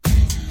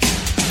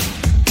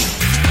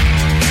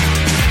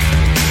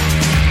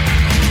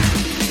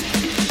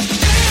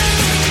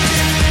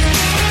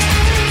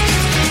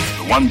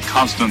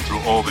constant through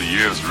all the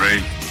years,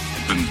 Ray.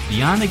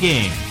 Beyond the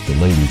Game. The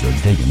ladies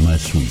are digging my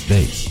sweet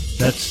bass.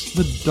 That's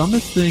the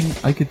dumbest thing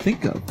I could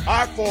think of.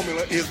 Our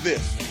formula is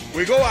this.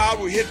 We go out,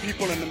 we hit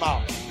people in the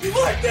mouth. You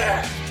like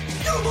that?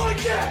 You like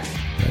that?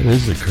 That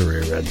is a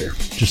career ender,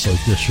 just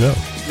like this show.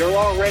 You're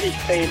already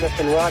famous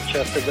in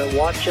Rochester, but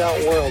watch out,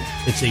 world.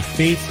 It's a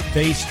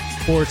faith-based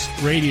sports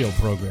radio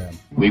program.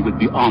 We would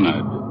be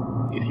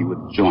honored if you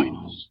would join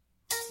us.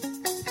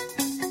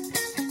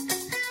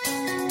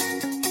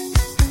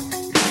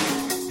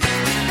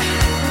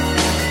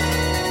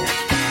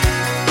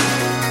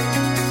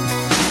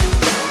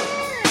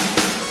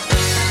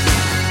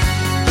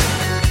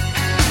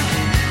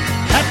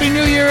 Happy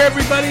New Year,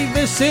 everybody.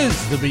 This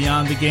is the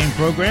Beyond the Game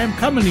program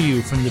coming to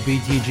you from the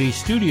BTG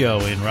studio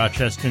in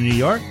Rochester, New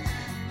York.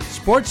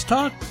 Sports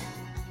talk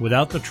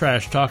without the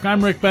trash talk.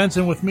 I'm Rick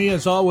Benson. With me,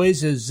 as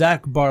always, is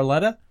Zach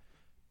Barletta.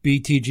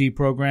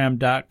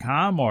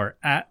 BTGprogram.com or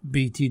at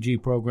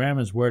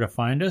BTGprogram is where to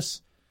find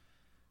us.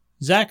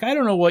 Zach, I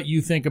don't know what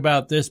you think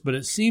about this, but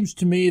it seems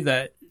to me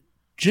that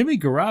Jimmy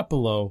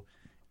Garoppolo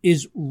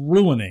is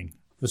ruining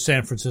the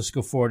San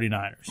Francisco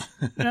 49ers.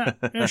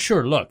 Yeah,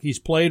 sure, look, he's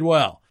played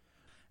well.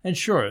 And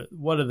sure,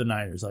 what are the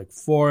Niners, like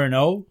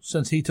 4-0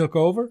 since he took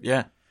over?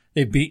 Yeah.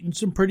 They've beaten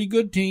some pretty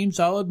good teams,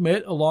 I'll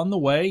admit, along the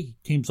way.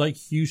 Teams like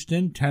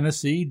Houston,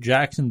 Tennessee,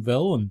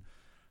 Jacksonville, and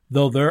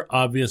though they're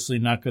obviously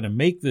not going to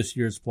make this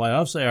year's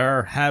playoffs, they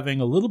are having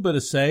a little bit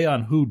of say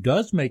on who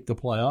does make the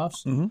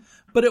playoffs. Mm-hmm.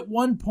 But at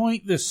one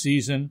point this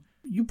season,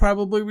 you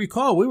probably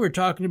recall, we were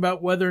talking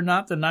about whether or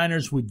not the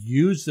Niners would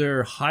use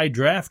their high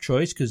draft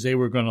choice because they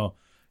were going to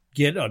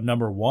get a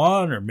number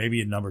 1 or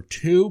maybe a number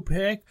 2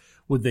 pick.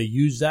 Would they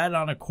use that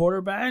on a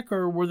quarterback,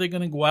 or were they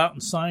going to go out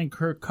and sign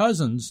Kirk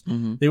Cousins?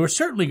 Mm-hmm. They were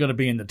certainly going to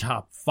be in the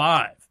top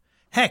 5.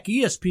 Heck,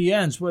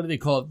 ESPN's, what do they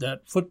call it,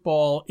 that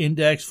football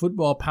index,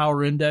 football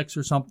power index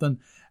or something,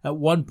 at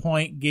one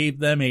point gave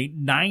them a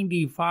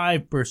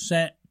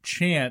 95%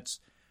 chance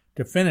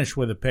to finish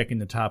with a pick in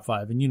the top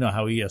 5. And you know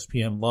how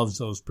ESPN loves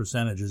those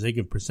percentages. They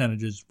give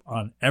percentages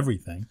on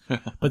everything.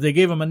 But they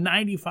gave them a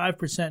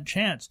 95%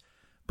 chance.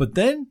 But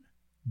then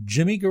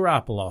Jimmy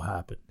Garoppolo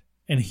happened.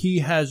 And he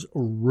has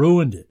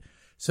ruined it.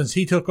 Since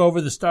he took over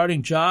the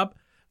starting job,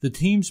 the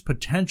team's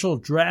potential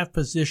draft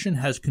position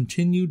has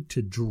continued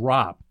to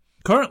drop.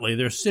 Currently,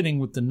 they're sitting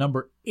with the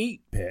number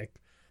 8 pick,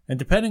 and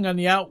depending on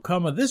the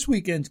outcome of this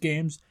weekend's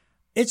games,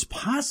 it's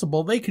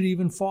possible they could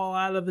even fall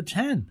out of the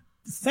 10.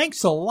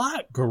 Thanks a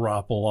lot,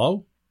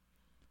 Garoppolo.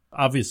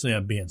 Obviously,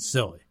 I'm being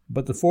silly,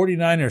 but the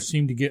 49ers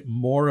seem to get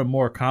more and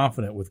more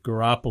confident with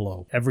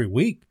Garoppolo every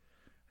week.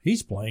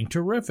 He's playing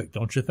terrific,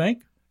 don't you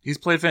think? He's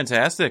played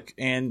fantastic,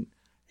 and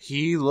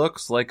he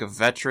looks like a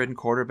veteran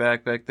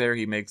quarterback back there.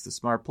 He makes the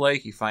smart play.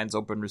 He finds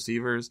open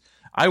receivers.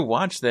 I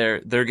watched their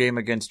game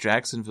against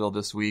Jacksonville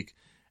this week,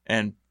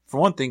 and for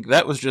one thing,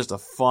 that was just a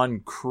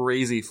fun,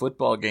 crazy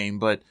football game,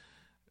 but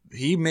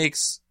he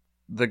makes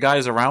the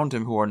guys around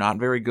him who are not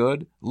very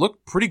good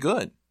look pretty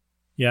good.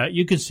 Yeah,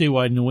 you can see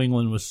why New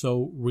England was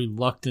so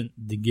reluctant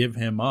to give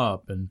him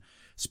up. And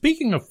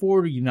speaking of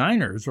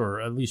 49ers, or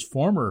at least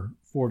former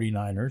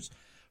 49ers,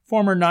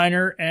 former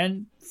Niner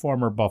and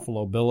former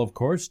Buffalo Bill, of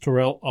course,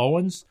 Terrell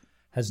Owens,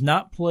 has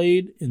not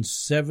played in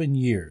 7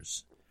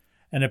 years.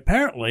 And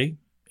apparently,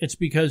 it's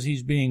because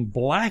he's being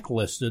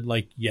blacklisted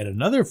like yet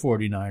another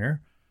 49er,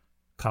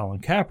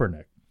 Colin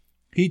Kaepernick.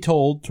 He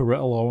told,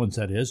 Terrell Owens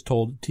that is,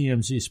 told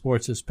TMZ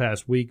Sports this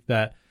past week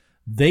that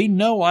they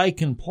know I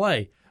can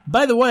play.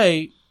 By the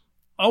way,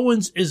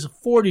 Owens is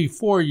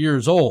 44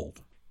 years old.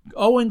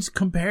 Owens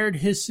compared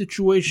his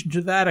situation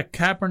to that of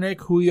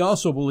Kaepernick, who he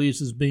also believes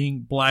is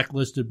being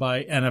blacklisted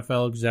by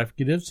NFL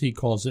executives. He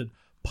calls it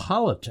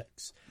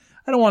politics.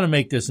 I don't want to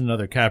make this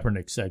another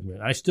Kaepernick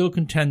segment. I still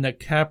contend that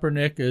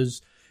Kaepernick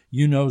is,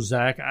 you know,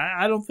 Zach,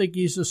 I don't think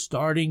he's a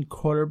starting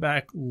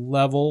quarterback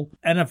level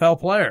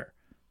NFL player.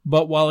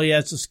 But while he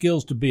has the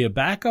skills to be a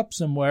backup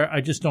somewhere, I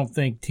just don't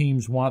think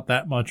teams want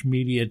that much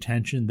media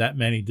attention, that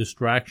many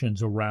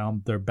distractions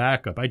around their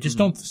backup. I just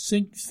don't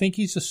think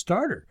he's a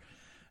starter.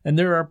 And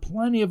there are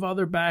plenty of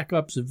other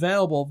backups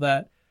available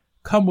that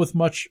come with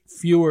much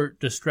fewer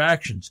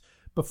distractions.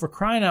 But for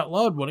crying out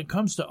loud, when it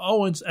comes to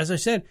Owens, as I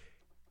said,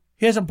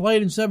 he hasn't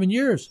played in 7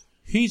 years.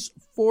 He's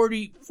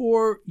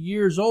 44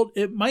 years old.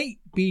 It might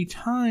be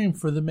time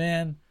for the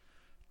man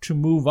to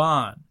move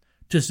on.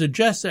 To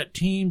suggest that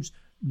teams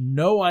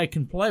know I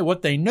can play,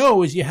 what they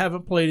know is you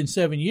haven't played in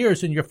 7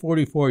 years and you're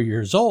 44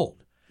 years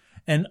old.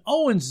 And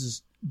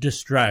Owens'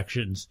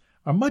 distractions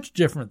are much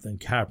different than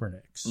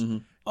Kaepernick's. Mm-hmm.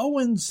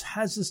 Owens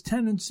has this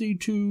tendency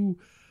to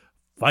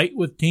fight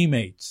with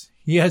teammates.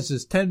 He has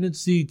this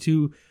tendency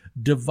to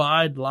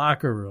divide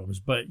locker rooms.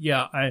 But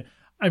yeah,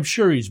 I'm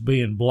sure he's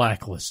being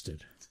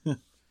blacklisted. And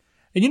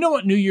you know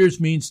what New Year's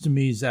means to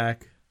me,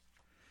 Zach?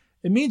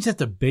 It means that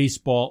the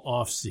baseball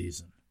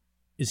offseason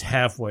is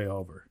halfway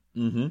over.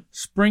 Mm-hmm.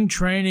 Spring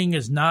training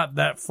is not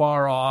that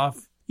far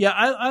off. Yeah,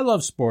 I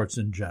love sports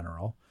in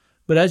general.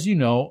 But as you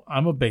know,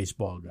 I'm a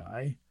baseball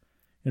guy.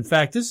 In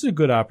fact, this is a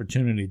good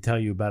opportunity to tell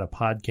you about a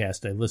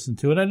podcast I listened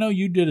to, and I know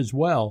you did as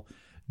well,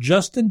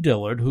 Justin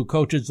Dillard, who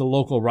coaches the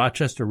local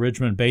Rochester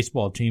Ridgeman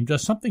baseball team,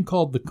 does something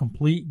called the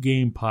Complete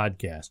Game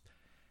Podcast.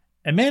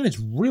 And man, it's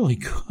really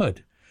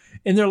good.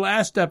 In their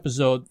last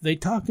episode, they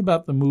talked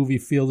about the movie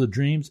Field of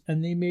Dreams,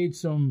 and they made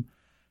some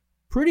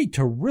pretty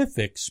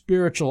terrific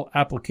spiritual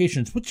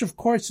applications, which of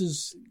course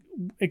is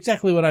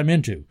exactly what I'm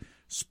into.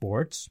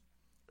 Sports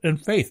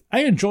and faith.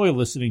 I enjoy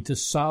listening to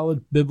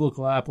solid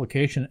biblical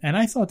application, and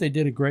I thought they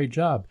did a great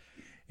job.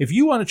 If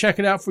you want to check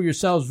it out for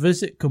yourselves,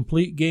 visit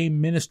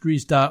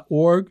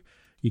CompleteGameMinistries.org.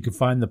 You can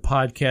find the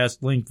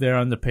podcast link there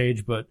on the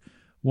page, but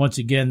once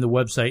again, the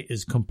website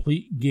is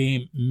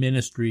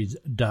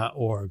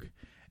CompleteGameMinistries.org.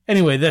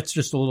 Anyway, that's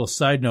just a little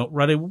side note.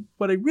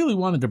 What I really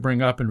wanted to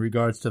bring up in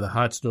regards to the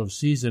hot stove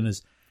season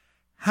is,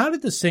 how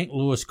did the St.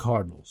 Louis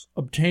Cardinals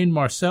obtain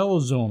Marcell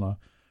Ozuna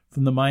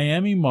from the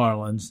Miami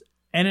Marlins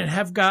and it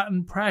have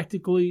gotten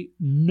practically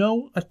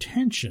no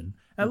attention,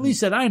 at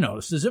least that I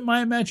noticed? Is it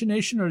my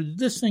imagination, or did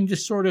this thing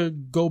just sort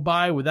of go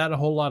by without a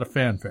whole lot of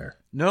fanfare?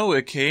 No,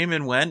 it came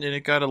and went, and it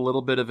got a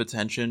little bit of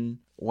attention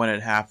when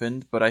it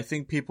happened, but I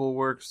think people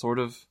were sort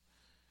of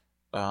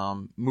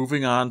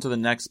moving on to the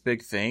next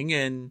big thing.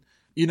 And,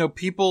 you know,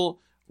 people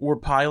were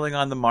piling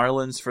on the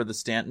Marlins for the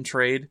Stanton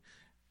trade,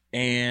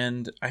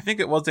 and I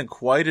think it wasn't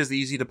quite as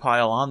easy to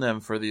pile on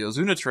them for the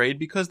Ozuna trade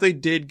because they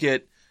did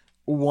get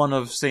one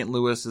of St.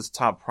 Louis's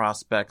top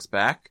prospects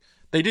back.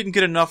 They didn't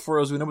get enough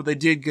for Ozuna, but they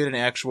did get an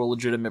actual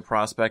legitimate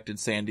prospect in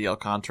Sandy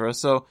Alcantara.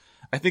 So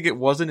I think it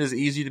wasn't as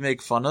easy to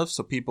make fun of,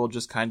 so people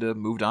just kind of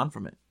moved on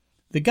from it.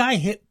 The guy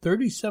hit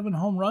 37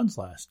 home runs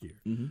last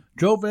year,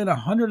 drove in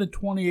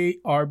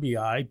 128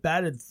 RBI,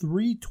 batted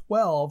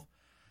 .312,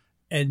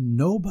 and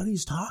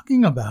nobody's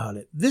talking about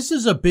it. This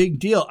is a big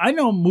deal. I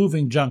know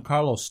moving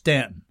Giancarlo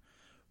Stanton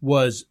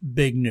was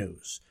big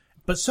news,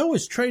 but so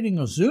is trading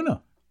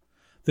Ozuna.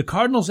 The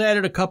Cardinals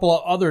added a couple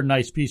of other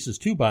nice pieces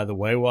too, by the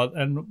way.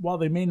 While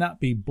they may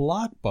not be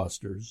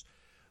blockbusters,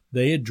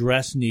 they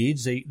address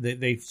needs.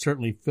 They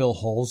certainly fill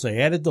holes. They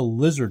added the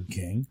Lizard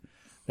King,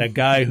 that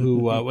guy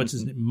who, what's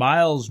his name,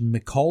 Miles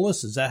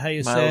Mikolas, is that how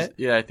you say it?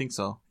 Yeah, I think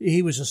so.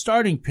 He was a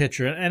starting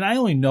pitcher, and I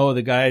only know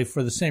the guy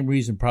for the same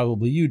reason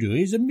probably you do.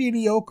 He's a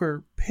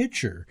mediocre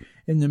pitcher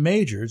in the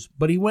majors,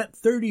 but he went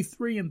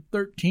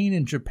 33-13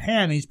 in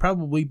Japan. He's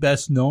probably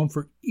best known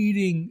for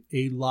eating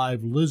a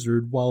live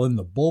lizard while in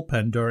the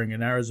bullpen during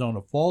an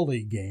Arizona Fall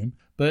League game.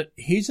 But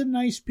he's a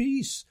nice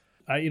piece.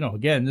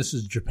 Again, this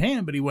is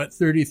Japan, but he went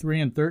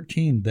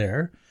 33-13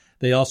 there.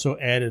 They also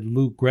added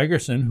Luke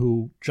Gregerson,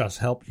 who just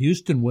helped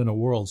Houston win a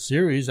World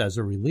Series as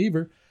a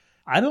reliever.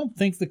 I don't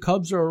think the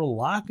Cubs are a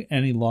lock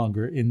any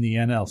longer in the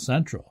NL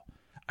Central.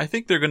 I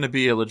think they're going to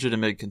be a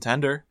legitimate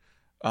contender.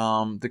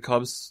 The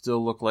Cubs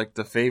still look like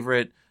the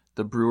favorite.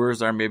 The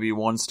Brewers are maybe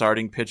one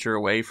starting pitcher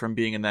away from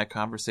being in that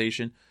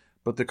conversation.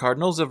 But the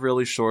Cardinals have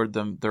really shored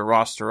their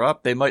roster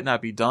up. They might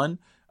not be done.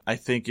 I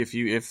think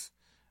if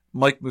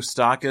Mike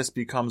Moustakas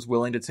becomes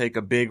willing to take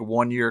a big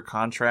one-year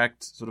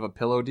contract, sort of a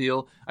pillow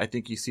deal, I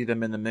think you see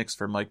them in the mix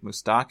for Mike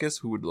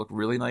Moustakas, who would look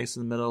really nice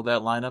in the middle of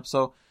that lineup.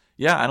 So,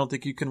 yeah, I don't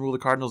think you can rule the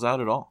Cardinals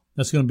out at all.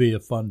 That's going to be a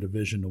fun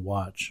division to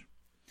watch.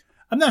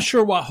 I'm not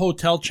sure what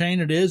hotel chain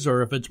it is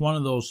or if it's one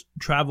of those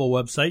travel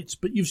websites,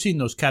 but you've seen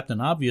those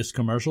Captain Obvious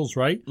commercials,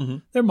 right? Mm-hmm.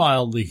 They're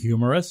mildly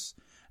humorous,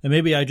 and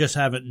maybe I just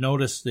haven't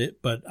noticed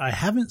it, but I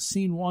haven't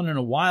seen one in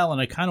a while, and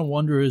I kind of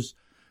wonder is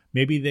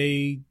maybe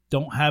they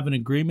don't have an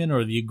agreement,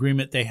 or the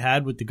agreement they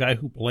had with the guy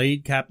who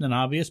played Captain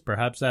Obvious,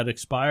 perhaps that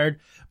expired.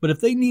 But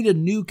if they need a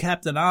new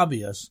Captain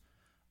Obvious,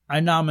 I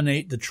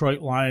nominate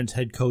Detroit Lions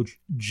head coach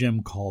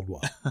Jim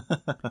Caldwell.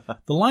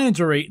 The Lions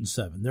are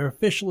 8-7. They're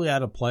officially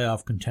out of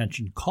playoff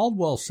contention.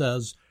 Caldwell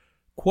says,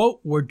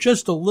 quote, "We're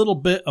just a little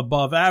bit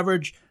above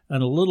average,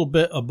 and a little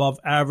bit above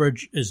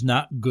average is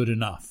not good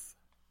enough."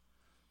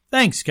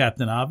 Thanks,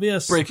 Captain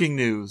Obvious. Breaking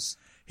news.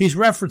 He's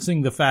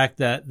referencing the fact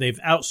that they've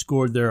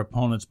outscored their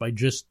opponents by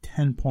just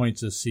 10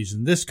 points this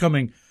season. This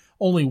coming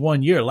only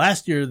 1 year.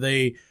 Last year,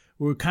 they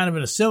were kind of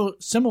in a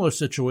similar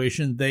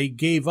situation. They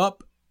gave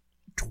up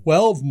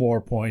 12 more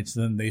points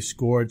than they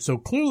scored. So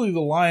clearly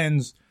the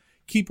Lions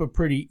keep a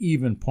pretty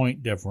even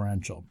point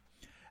differential.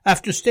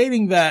 After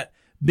stating that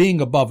being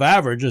above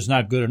average is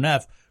not good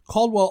enough,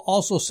 Caldwell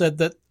also said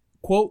that,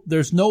 quote,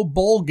 "There's no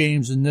bowl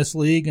games in this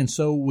league, and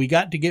so we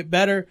got to get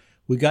better.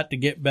 We got to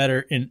get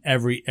better in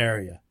every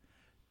area."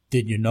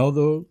 Did you know,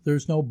 though,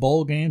 there's no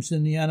bowl games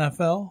in the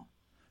NFL?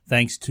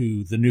 Thanks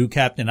to the new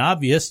Captain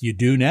Obvious, you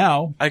do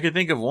now. I could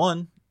think of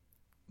one.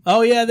 Oh,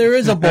 yeah, there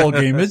is a bowl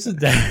game, isn't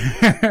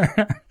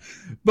there?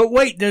 But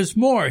wait, there's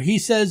more. He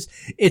says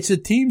it's a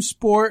team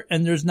sport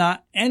and there's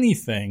not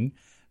anything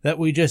that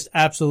we just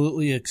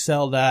absolutely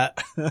excelled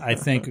at, I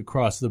think,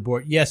 across the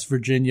board. Yes,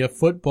 Virginia,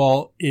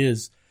 football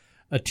is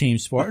a team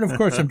sport. And, of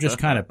course, I'm just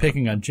kind of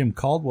picking on Jim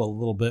Caldwell a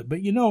little bit. But,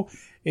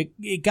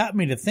 it got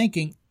me to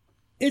thinking,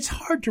 it's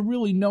hard to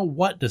really know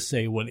what to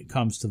say when it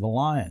comes to the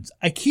Lions.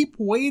 I keep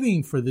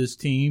waiting for this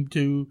team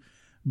to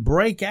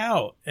break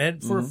out.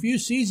 And for a few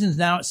seasons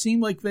now, it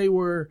seemed like they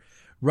were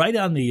right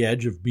on the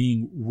edge of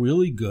being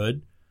really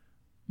good,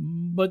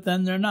 but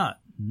then they're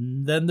not.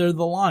 Then they're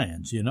the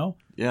Lions,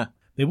 Yeah.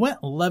 They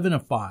went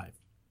 11-5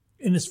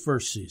 in his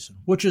first season,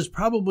 which is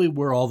probably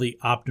where all the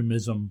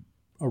optimism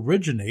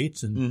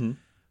originates. And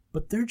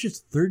but they're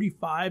just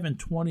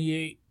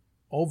 35-28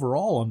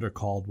 overall under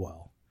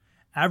Caldwell.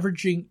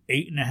 Averaging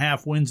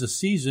 8.5 wins a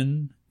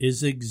season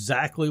is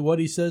exactly what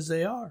he says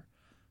they are.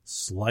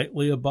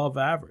 Slightly above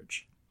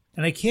average.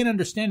 And I can't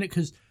understand it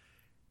because,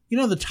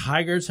 the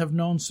Tigers have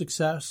known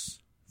success.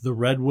 The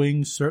Red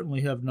Wings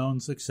certainly have known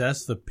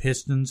success. The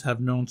Pistons have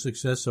known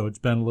success, so it's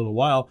been a little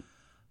while.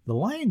 The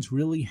Lions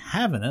really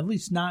haven't, at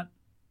least not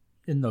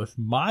in the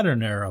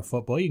modern era of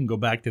football. You can go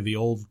back to the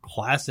old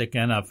classic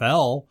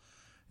NFL,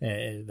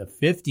 the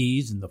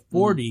 50s and the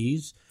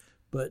 40s.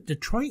 But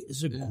Detroit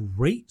is a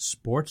great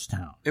sports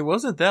town. It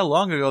wasn't that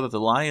long ago that the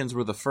Lions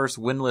were the first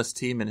winless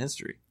team in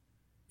history.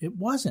 It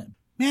wasn't.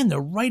 Man, they're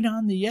right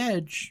on the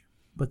edge,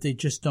 but they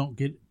just don't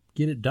get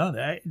it done.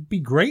 It'd be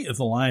great if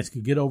the Lions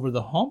could get over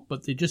the hump,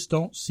 but they just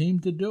don't seem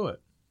to do it.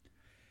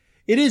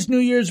 It is New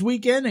Year's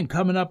weekend, and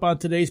coming up on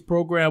today's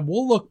program,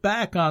 we'll look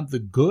back on the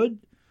good,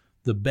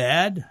 the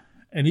bad,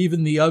 and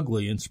even the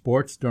ugly in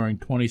sports during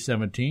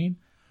 2017.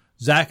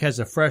 Zach has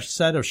a fresh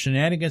set of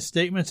shenanigans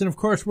statements, and of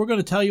course, we're going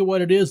to tell you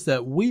what it is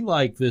that we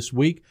like this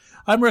week.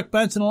 I'm Rick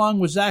Benson, along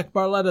with Zach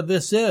Barletta.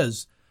 This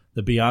is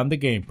the Beyond the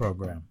Game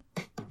program.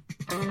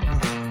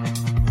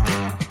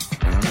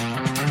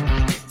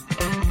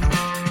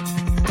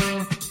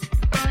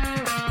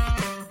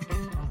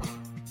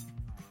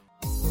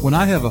 When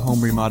I have a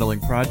home remodeling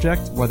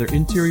project, whether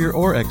interior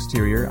or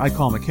exterior, I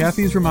call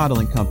McAfee's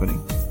Remodeling Company.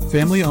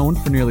 Family owned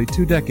for nearly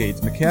 2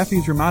 decades,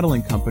 McAfee's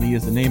Remodeling Company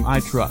is the name I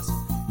trust.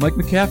 Mike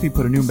McAfee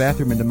put a new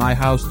bathroom into my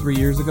house 3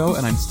 years ago,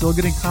 and I'm still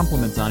getting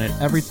compliments on it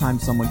every time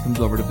someone comes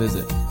over to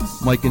visit.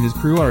 Mike and his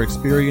crew are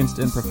experienced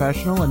and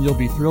professional, and you'll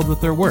be thrilled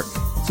with their work.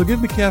 So give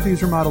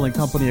McAfee's Remodeling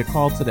Company a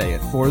call today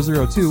at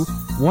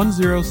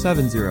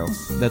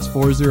 402-1070. That's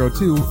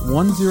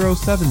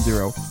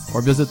 402-1070,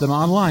 or visit them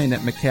online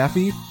at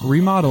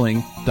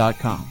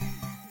McAfeeRemodeling.com.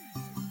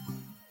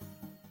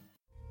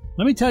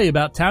 Let me tell you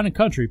about Town &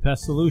 Country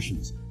Pest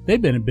Solutions. They've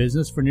been in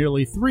business for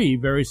nearly 3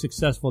 very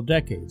successful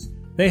decades.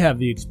 They have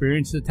the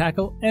experience to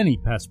tackle any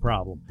pest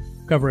problem,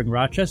 covering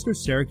Rochester,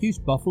 Syracuse,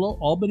 Buffalo,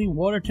 Albany,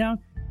 Watertown.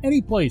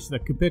 Any place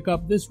that can pick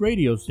up this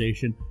radio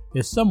station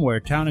is somewhere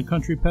Town &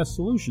 Country Pest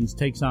Solutions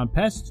takes on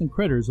pests and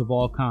critters of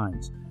all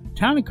kinds.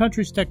 Town &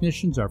 Country's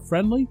technicians are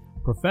friendly,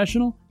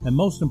 professional, and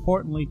most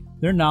importantly,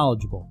 they're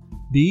knowledgeable.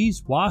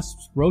 Bees,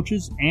 wasps,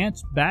 roaches,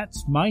 ants,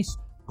 bats, mice,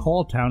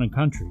 call Town &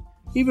 Country.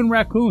 Even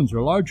raccoons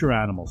or larger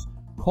animals,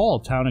 call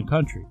Town &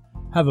 Country.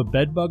 Have a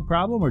bed bug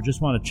problem or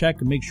just want to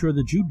check and make sure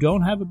that you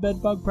don't have a bed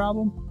bug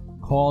problem?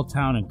 Call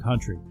Town &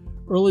 Country.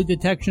 Early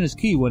detection is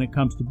key when it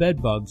comes to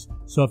bed bugs,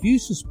 so if you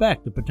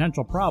suspect a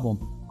potential problem,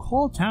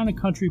 call Town &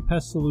 Country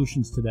Pest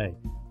Solutions today.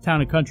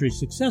 Town & Country's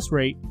success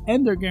rate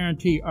and their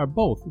guarantee are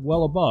both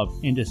well above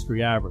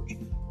industry average.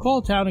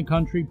 Call Town &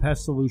 Country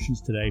Pest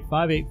Solutions today,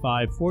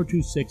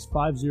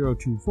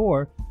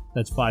 585-426-5024.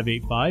 That's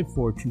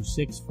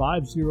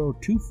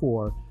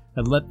 585-426-5024.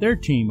 And let their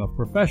team of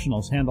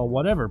professionals handle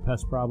whatever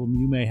pest problem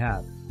you may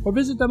have. Or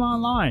visit them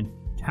online,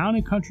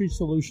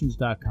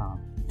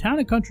 townandcountrysolutions.com.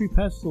 Town & Country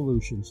Pest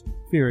Solutions,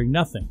 fearing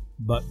nothing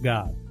but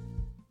God.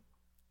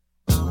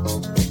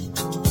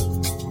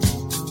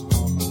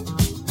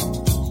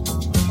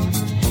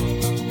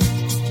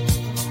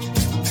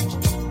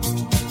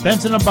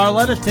 Benson and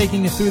Barletta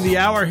taking you through the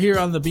hour here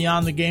on the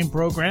Beyond the Game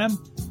program.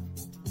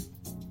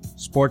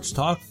 Sports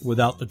talk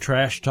without the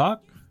trash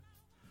talk.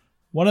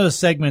 One of the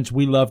segments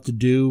we love to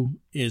do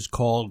is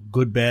called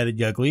Good, Bad, and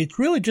Ugly. It's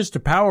really just a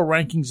power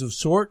rankings of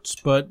sorts,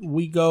 but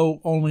we go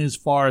only as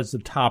far as the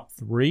top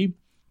 3.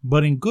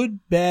 But in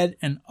Good, Bad,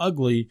 and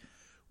Ugly,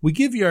 we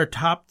give you our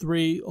top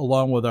 3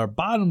 along with our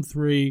bottom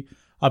 3,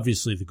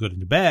 obviously the good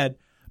and the bad,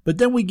 but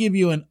then we give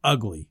you an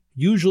ugly,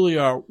 usually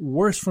our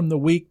worst from the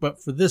week,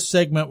 but for this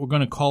segment, we're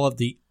going to call it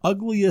the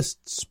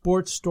ugliest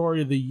sports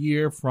story of the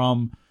year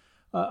from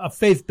a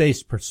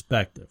faith-based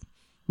perspective.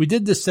 We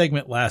did this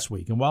segment last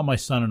week, and while my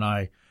son and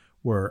I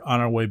were on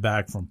our way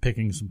back from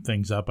picking some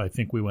things up, I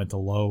think we went to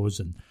Lowe's,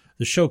 and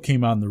the show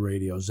came on the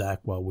radio,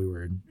 Zach, while we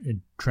were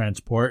in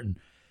transport, and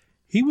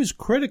he was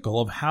critical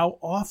of how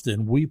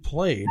often we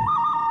played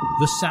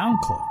the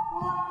sound clip,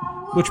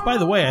 which, by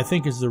the way, I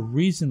think is the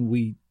reason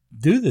we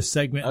do this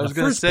segment. I was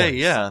going to say,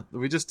 yeah,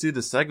 we just do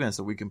the segment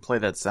so we can play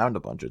that sound a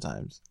bunch of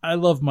times. I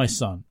love my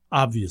son,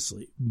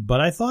 obviously,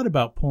 but I thought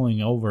about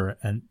pulling over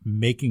and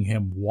making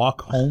him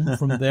walk home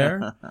from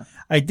there.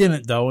 I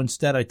didn't, though.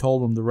 Instead, I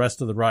told him the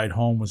rest of the ride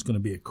home was going to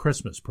be a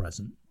Christmas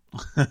present.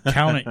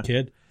 Count it,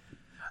 kid.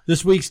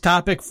 This week's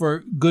topic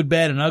for Good,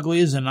 Bad, and Ugly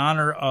is in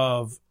honor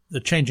of the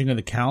changing of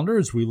the calendar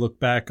as we look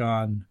back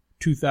on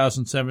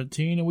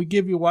 2017, and we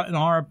give you what, in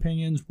our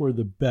opinions, were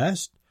the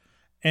best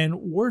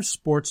and worst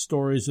sports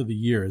stories of the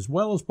year, as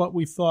well as what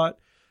we thought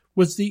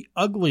was the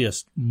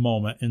ugliest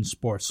moment in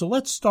sports. So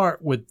let's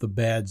start with the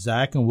bad,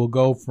 Zach, and we'll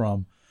go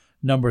from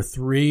number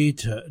 3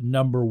 to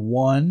number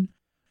 1.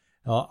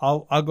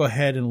 I'll go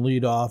ahead and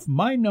lead off.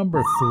 My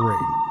number 3,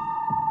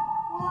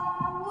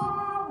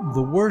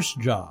 the worst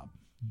job,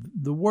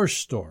 the worst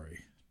story.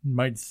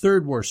 my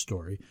third worst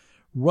story.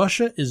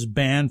 Russia is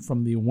banned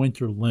from the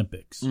Winter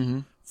Olympics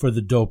for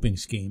the doping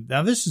scheme.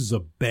 Now, this is a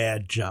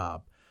bad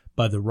job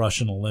by the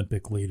Russian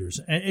Olympic leaders.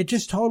 And it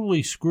just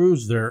totally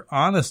screws their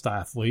honest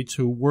athletes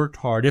who worked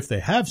hard, if they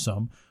have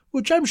some,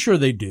 which I'm sure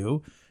they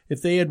do.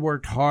 If they had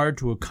worked hard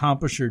to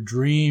accomplish their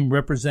dream,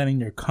 representing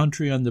their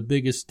country on the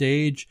biggest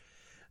stage.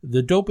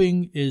 The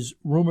doping is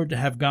rumored to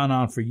have gone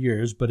on for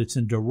years, but it's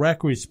in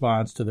direct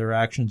response to their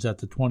actions at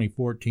the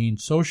 2014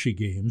 Sochi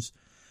Games.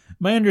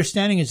 My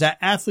understanding is that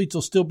athletes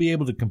will still be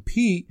able to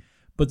compete,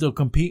 but they'll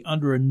compete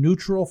under a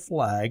neutral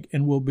flag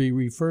and will be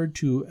referred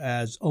to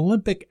as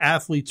Olympic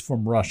athletes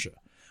from Russia.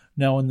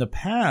 Now, in the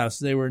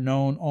past, they were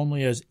known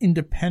only as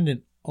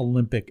independent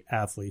Olympic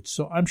athletes.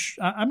 So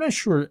I'm not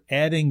sure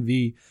adding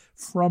the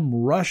from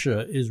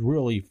Russia is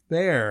really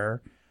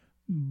fair,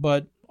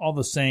 but all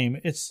the same,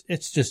 it's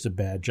just a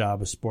bad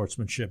job of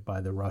sportsmanship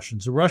by the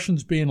Russians. The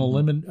Russians being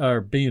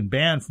being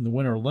banned from the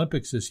Winter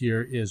Olympics this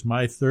year is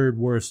my third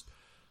worst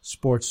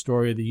sports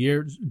story of the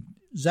year.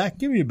 Zach,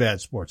 give me a bad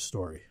sports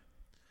story.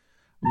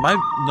 My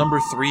number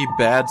 3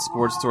 bad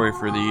sports story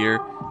for the year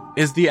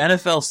is the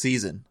NFL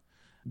season.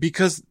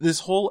 Because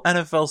this whole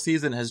NFL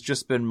season has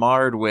just been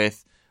marred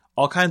with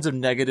all kinds of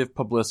negative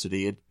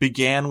publicity. It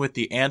began with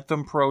the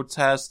anthem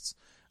protests,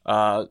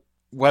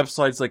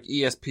 websites like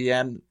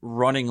ESPN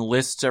running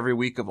lists every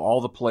week of all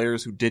the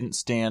players who didn't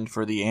stand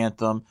for the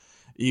anthem.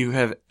 You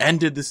have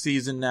ended the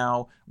season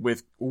now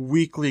with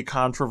weekly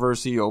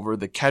controversy over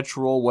the catch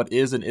rule, what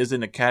is and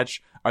isn't a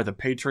catch. Are the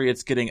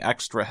Patriots getting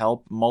extra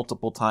help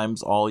multiple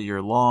times all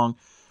year long?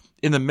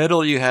 In the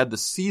middle, you had the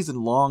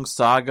season-long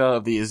saga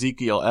of the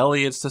Ezekiel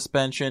Elliott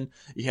suspension.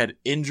 You had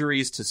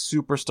injuries to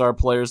superstar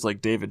players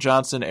like David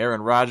Johnson,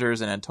 Aaron Rodgers,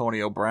 and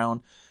Antonio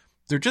Brown.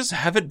 There just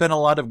haven't been a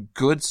lot of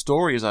good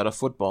stories out of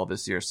football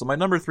this year. So my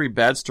number 3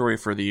 bad story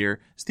for the year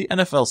is the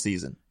NFL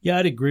season. Yeah,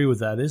 I'd agree with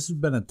that. This has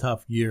been a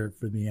tough year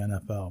for the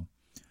NFL.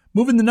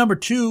 Moving to number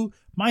 2,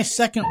 my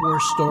second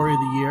worst story of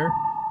the year.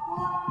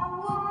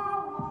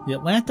 The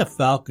Atlanta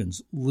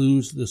Falcons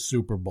lose the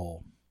Super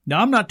Bowl. Now,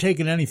 I'm not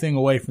taking anything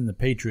away from the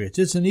Patriots.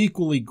 It's an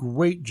equally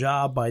great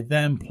job by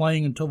them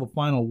playing until the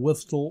final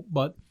whistle,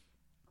 but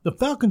the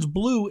Falcons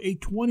blew a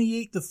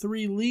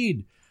 28-3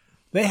 lead.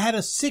 They had a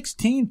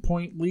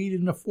 16-point lead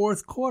in the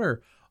fourth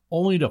quarter,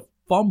 only to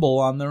fumble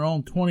on their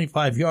own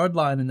 25-yard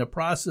line in the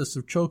process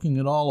of choking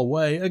it all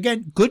away.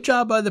 Again, good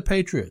job by the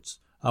Patriots.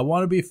 I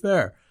want to be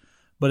fair.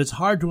 But it's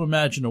hard to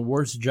imagine a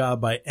worse job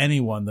by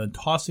anyone than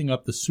tossing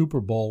up the Super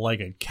Bowl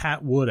like a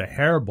cat would a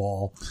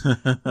hairball.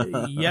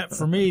 Yet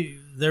for me,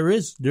 there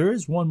is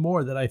one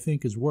more that I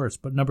think is worse.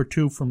 But number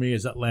 2 for me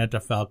is Atlanta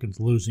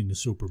Falcons losing the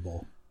Super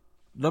Bowl.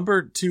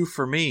 Number 2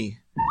 for me,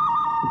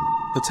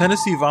 the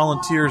Tennessee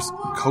Volunteers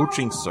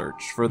coaching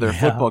search for their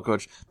football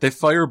coach. They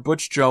fire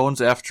Butch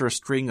Jones after a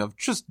string of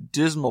just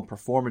dismal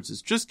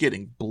performances, just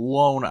getting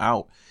blown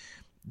out.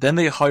 Then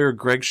they hire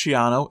Greg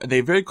Schiano, and they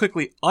very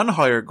quickly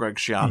unhire Greg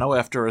Schiano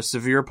after a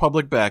severe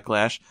public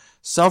backlash.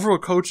 Several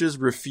coaches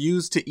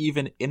refuse to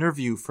even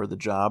interview for the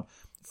job.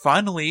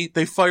 Finally,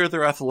 they fire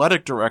their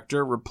athletic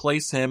director,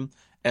 replace him,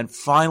 and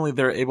finally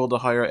they're able to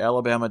hire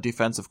Alabama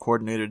defensive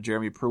coordinator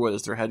Jeremy Pruitt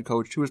as their head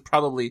coach, who is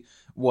probably,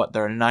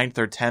 their 9th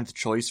or 10th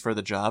choice for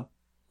the job.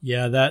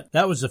 Yeah,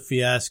 that was a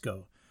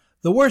fiasco.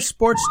 The worst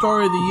sports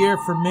story of the year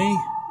for me,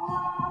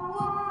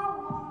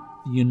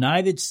 the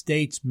United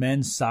States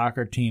men's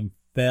soccer team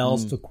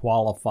fails to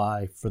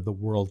qualify for the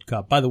World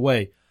Cup. By the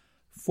way,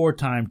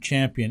 4-time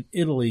champion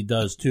Italy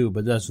does too,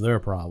 but that's their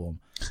problem.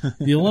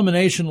 The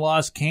elimination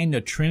loss came to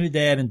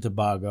Trinidad and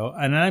Tobago,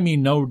 and I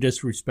mean no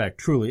disrespect,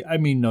 truly. I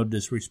mean no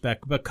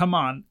disrespect, but come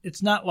on.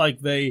 It's not like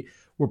they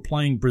were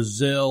playing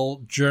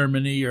Brazil,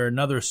 Germany, or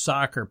another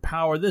soccer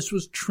power. This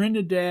was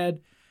Trinidad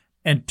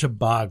and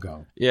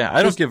Tobago. Yeah,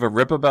 I don't give a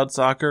rip about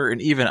soccer, and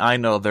even I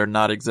know they're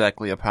not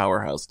exactly a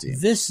powerhouse team.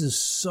 This is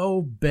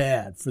so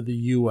bad for the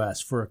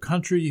U.S., for a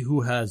country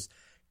who has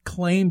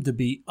claimed to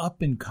be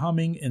up and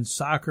coming in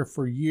soccer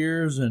for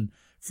years and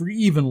for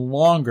even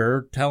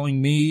longer,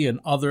 telling me and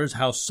others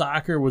how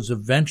soccer was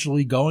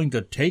eventually going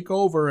to take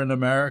over in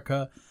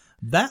America.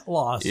 That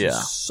loss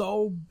is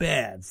so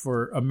bad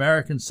for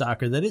American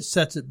soccer that it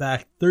sets it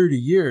back 30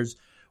 years,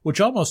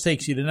 which almost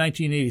takes you to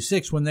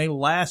 1986 when they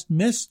last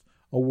missed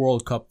a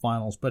World Cup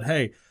finals. But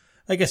hey,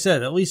 like I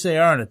said, at least they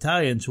aren't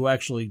Italians who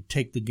actually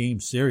take the game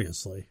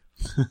seriously.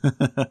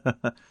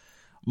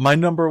 My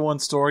number 1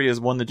 story is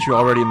one that you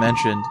already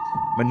mentioned.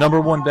 My number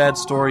 1 bad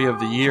story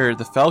of the year,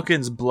 the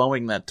Falcons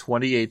blowing that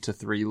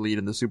 28-3 lead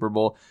in the Super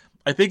Bowl.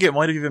 I think it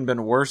might have even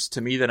been worse to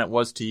me than it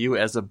was to you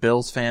as a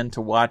Bills fan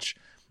to watch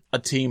a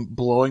team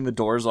blowing the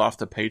doors off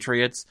the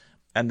Patriots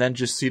and then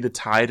just see the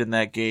tide in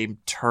that game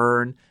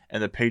turn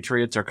and the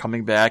Patriots are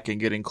coming back and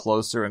getting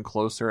closer and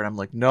closer. And I'm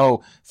like,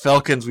 no,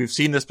 Falcons, we've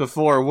seen this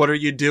before. What are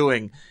you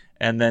doing?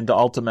 And then to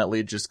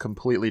ultimately just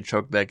completely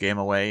choke that game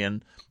away.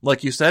 And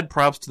like you said,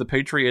 props to the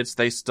Patriots.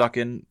 They stuck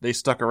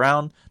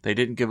around. They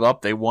didn't give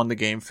up. They won the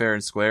game fair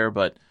and square,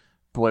 but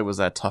boy, was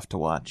that tough to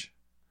watch.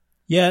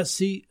 Yeah,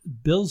 see,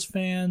 Bills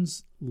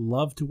fans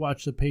love to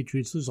watch the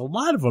Patriots lose. A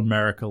lot of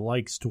America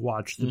likes to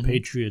watch the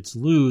Patriots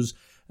lose.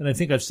 And I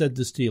think I've said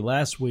this to you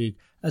last week.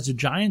 As a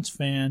Giants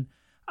fan,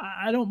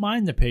 I don't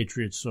mind the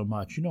Patriots so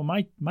much. You know,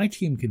 my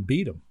team can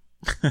beat them.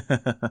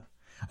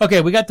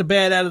 Okay, we got the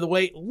bad out of the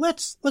way.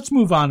 Let's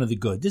move on to the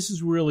good. This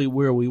is really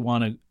where we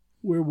want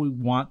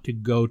to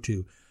go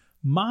to.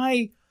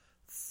 My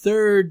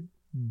third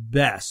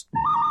best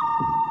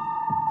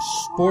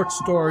sports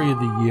story of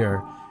the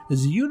year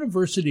is the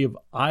University of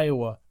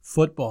Iowa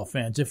football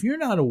fans. If you're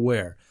not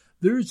aware,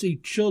 there's a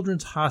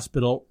children's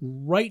hospital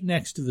right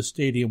next to the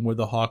stadium where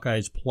the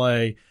Hawkeyes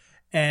play,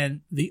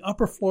 and the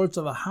upper floors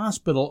of the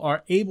hospital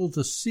are able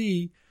to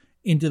see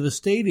into the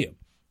stadium.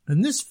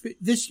 And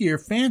this year,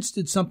 fans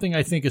did something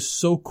I think is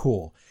so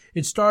cool.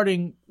 It's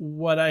starting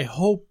what I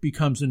hope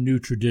becomes a new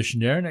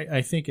tradition there, and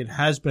I think it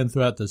has been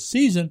throughout the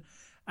season.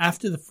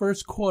 After the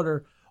first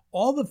quarter,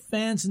 all the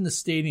fans in the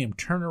stadium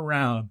turn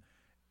around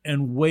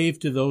and wave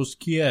to those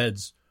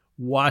kids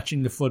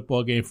watching the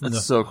football game from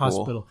the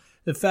hospital. Cool.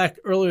 In fact,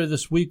 earlier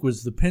this week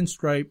was the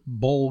Pinstripe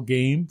Bowl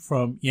game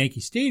from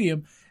Yankee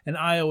Stadium, and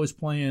Iowa was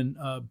playing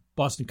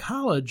Boston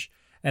College.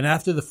 And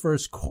after the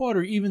first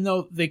quarter, even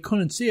though they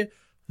couldn't see it,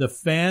 the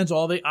fans,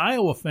 all the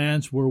Iowa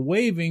fans, were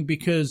waving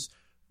because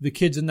the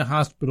kids in the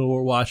hospital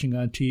were watching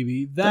on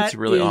TV. That's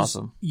really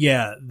awesome.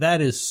 Yeah, that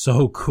is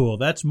so cool.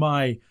 That's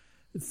my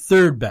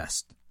third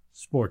best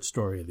sports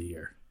story of the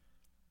year.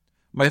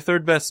 My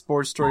third best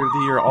sports story of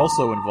the year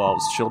also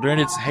involves children.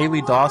 It's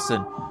Haley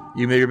Dawson.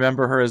 You may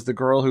remember her as the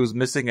girl who's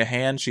missing a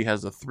hand. She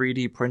has a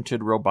 3D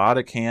printed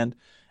robotic hand,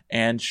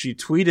 and she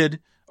tweeted,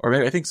 or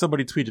maybe I think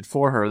somebody tweeted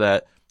for her,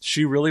 that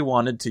she really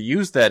wanted to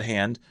use that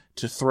hand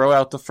to throw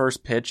out the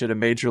first pitch at a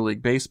Major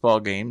League Baseball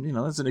game, you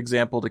know, as an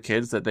example to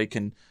kids that they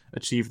can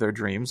achieve their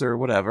dreams or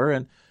whatever.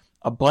 And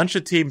a bunch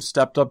of teams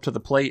stepped up to the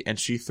plate, and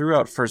she threw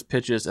out first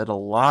pitches at a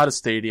lot of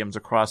stadiums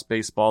across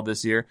baseball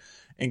this year,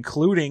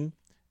 including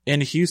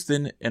in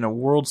Houston in a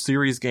World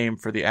Series game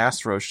for the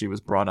Astros. She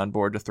was brought on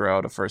board to throw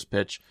out a first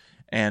pitch,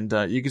 and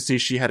you can see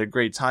she had a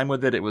great time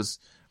with it. It was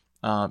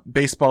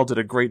baseball did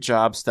a great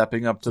job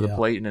stepping up to the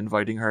plate and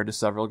inviting her to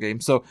several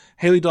games. So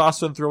Haley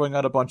Dawson throwing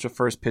out a bunch of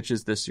first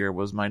pitches this year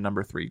was my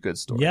number 3 good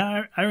story.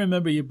 Yeah, I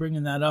remember you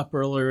bringing that up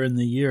earlier in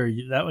the year.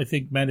 That, I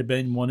think, might have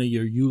been one of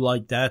your You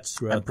Like That's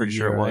throughout the year. I'm pretty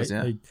sure it was,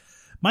 yeah.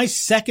 My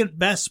second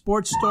best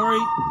sports story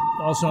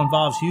also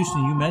involves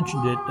Houston. You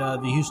mentioned it,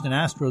 the Houston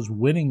Astros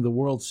winning the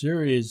World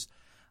Series.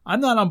 I'm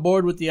not on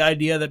board with the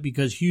idea that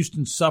because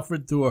Houston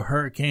suffered through a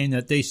hurricane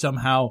that they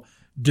somehow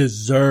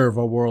deserve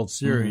a World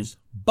Series.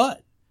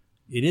 But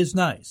it is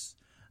nice.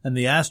 And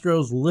the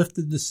Astros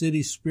lifted the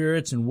city's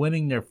spirits in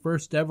winning their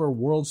first ever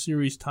World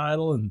Series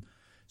title, and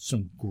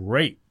some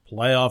great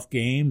playoff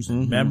games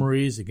and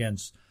memories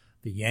against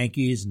the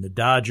Yankees and the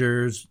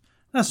Dodgers.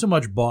 Not so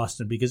much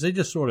Boston, because they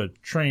just sort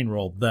of train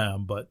rolled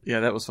them. But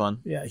yeah, that was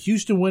fun. Yeah,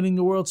 Houston winning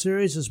the World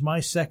Series is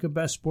my second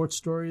best sports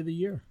story of the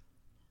year.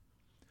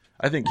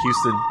 I think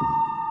Houston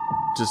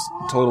just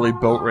totally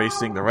boat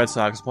racing the Red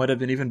Sox might have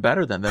been even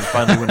better than them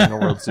finally winning a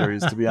World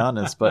Series, to be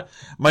honest. But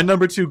my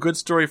number 2 good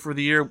story for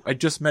the year, I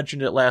just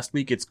mentioned it last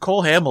week. It's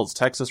Cole Hamels,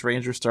 Texas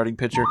Rangers starting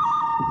pitcher.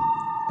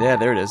 Yeah,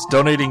 there it is.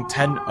 Donating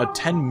a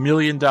 $10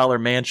 million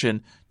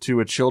mansion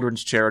to a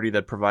children's charity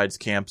that provides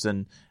camps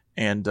and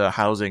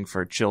housing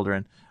for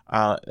children.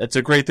 It's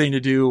a great thing to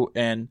do,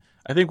 and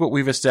I think what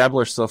we've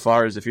established so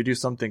far is if you do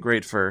something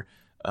great for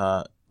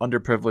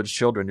underprivileged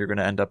children, you're going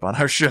to end up on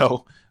our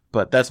show.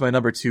 But that's my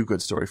number 2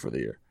 good story for the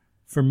year.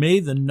 For me,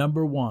 the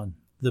number 1,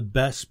 the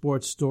best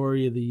sports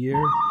story of the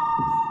year,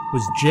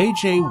 was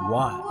J.J.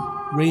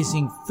 Watt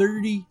raising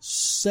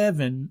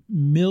 $37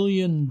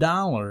 million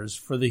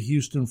for the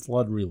Houston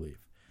flood relief.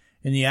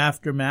 In the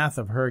aftermath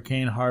of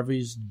Hurricane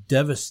Harvey's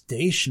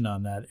devastation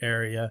on that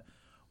area,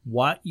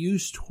 Watt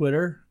used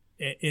Twitter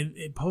and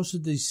it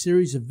posted these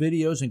series of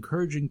videos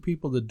encouraging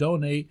people to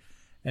donate,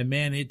 and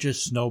man, it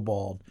just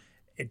snowballed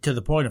to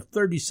the point of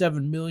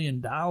 $37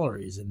 million.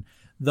 And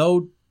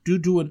though due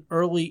to an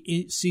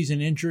early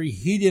season injury,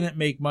 he didn't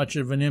make much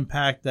of an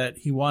impact that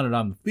he wanted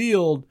on the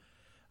field,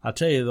 I'll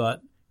tell you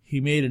that he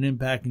made an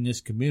impact in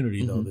this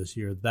community, though, this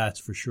year. That's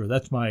for sure.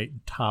 That's my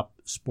top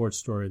sports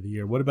story of the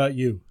year. What about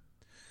you?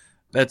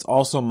 That's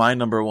also my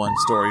number 1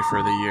 story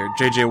for the year.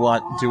 J.J.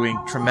 Watt doing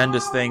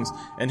tremendous things,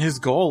 and his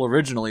goal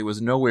originally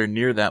was nowhere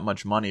near that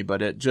much money,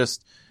 but it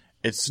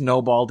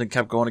snowballed and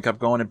kept going,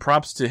 and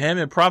props to him,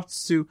 and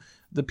props to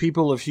the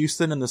people of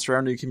Houston and the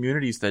surrounding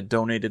communities that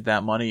donated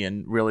that money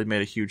and really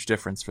made a huge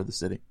difference for the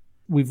city.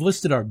 We've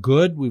listed our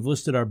good, we've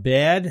listed our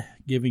bad,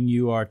 giving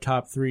you our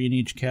top 3 in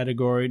each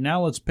category.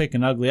 Now let's pick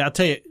an ugly. I'll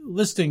tell you,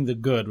 listing the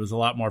good was a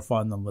lot more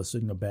fun than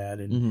listing the bad,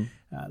 and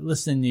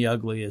listing the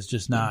ugly is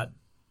just not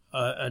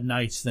a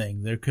nice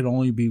thing. There could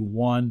only be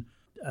one.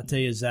 I'll tell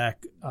you,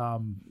 Zach,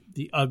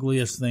 the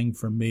ugliest thing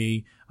for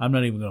me, I'm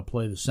not even going to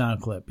play the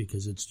sound clip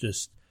because it's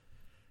just,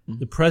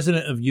 the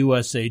president of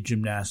USA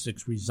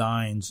Gymnastics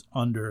resigns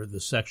under the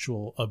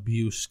sexual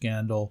abuse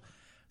scandal.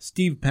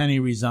 Steve Penny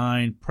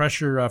resigned,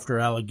 pressure after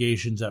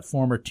allegations that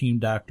former team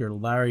doctor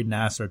Larry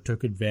Nassar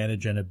took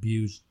advantage and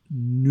abused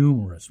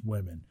numerous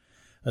women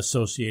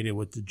associated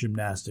with the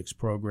gymnastics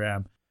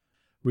program.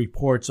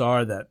 Reports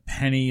are that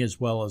Penny, as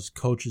well as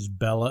coaches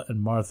Bella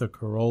and Martha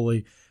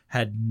Caroli,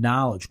 had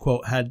knowledge,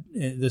 quote,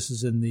 this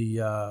is in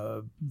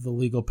the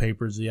legal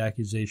papers, the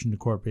accusation, the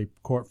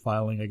court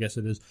filing, I guess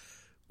it is,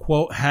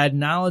 quote, had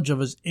knowledge of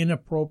his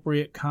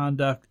inappropriate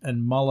conduct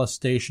and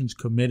molestations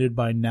committed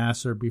by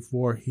Nassar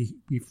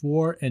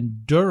before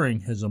and during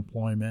his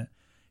employment,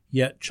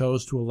 yet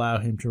chose to allow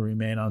him to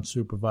remain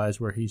unsupervised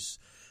where he's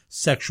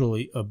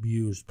sexually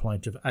abused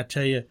plaintiff. I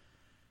tell you,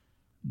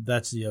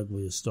 that's the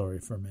ugliest story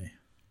for me.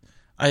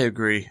 I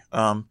agree.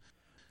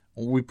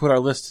 We put our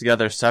lists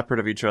together separate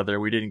of each other.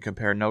 We didn't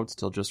compare notes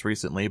till just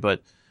recently,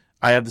 but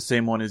I have the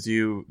same one as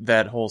you.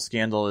 That whole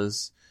scandal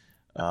is,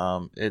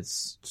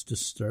 it's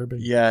disturbing.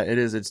 Yeah, it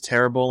is. It's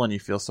terrible, and you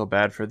feel so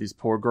bad for these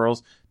poor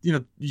girls. You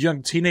know,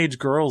 young teenage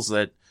girls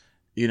that,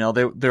 you know,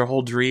 their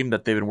whole dream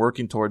that they've been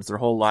working towards their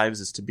whole lives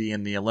is to be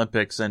in the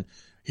Olympics, and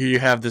here you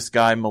have this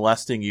guy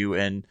molesting you,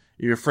 and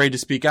you're afraid to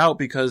speak out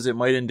because it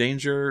might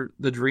endanger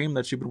the dream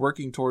that you've been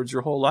working towards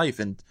your whole life,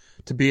 and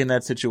to be in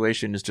that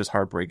situation is just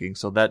heartbreaking.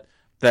 So that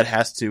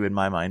has to, in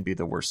my mind, be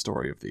the worst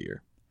story of the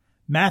year.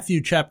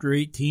 Matthew chapter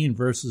 18,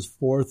 verses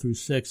 4 through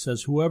 6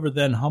 says, "Whoever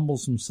then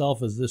humbles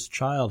himself as this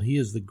child, he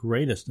is the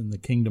greatest in the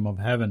kingdom of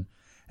heaven.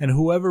 And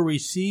whoever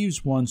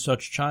receives one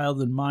such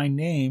child in my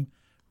name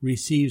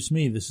receives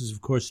me." This is,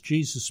 of course,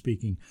 Jesus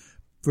speaking.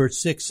 Verse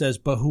 6 says,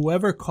 "But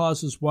whoever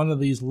causes one of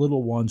these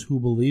little ones who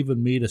believe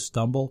in me to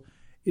stumble,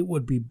 it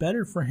would be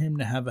better for him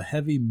to have a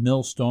heavy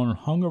millstone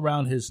hung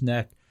around his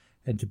neck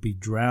and to be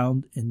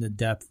drowned in the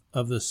depth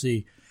of the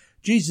sea."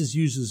 Jesus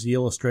uses the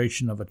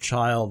illustration of a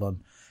child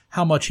on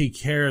how much he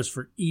cares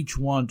for each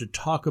one to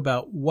talk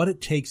about what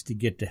it takes to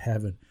get to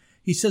heaven.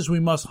 He says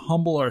we must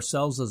humble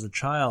ourselves as a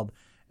child.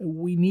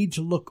 We need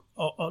to look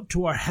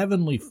to our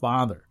Heavenly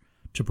Father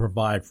to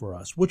provide for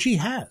us, which he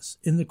has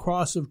in the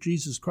cross of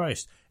Jesus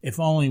Christ, if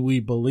only we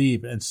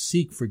believe and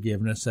seek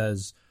forgiveness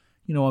as,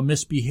 you know, a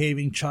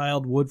misbehaving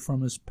child would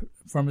from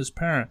his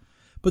parent.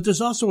 But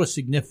there's also a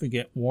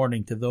significant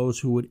warning to those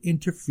who would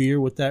interfere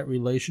with that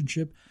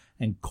relationship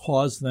and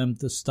cause them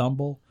to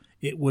stumble.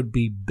 It would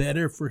be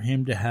better for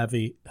him to have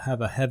a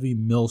heavy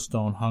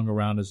millstone hung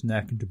around his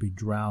neck and to be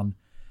drowned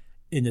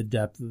in the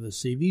depth of the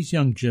sea. These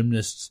young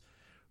gymnasts,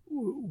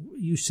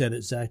 you said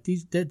it, Zach,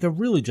 they're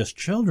really just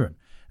children.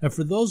 And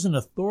for those in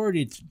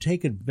authority to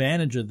take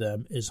advantage of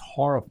them is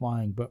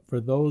horrifying. But for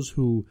those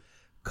who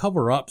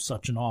cover up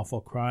such an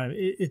awful crime,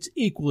 it's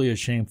equally as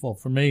shameful.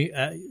 For me,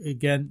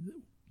 again,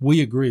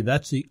 we agree.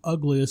 That's the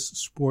ugliest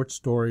sports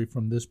story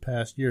from this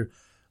past year.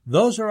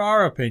 Those are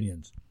our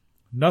opinions.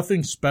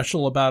 Nothing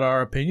special about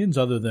our opinions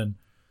other than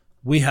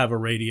we have a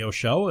radio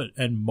show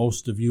and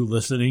most of you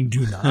listening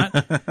do not.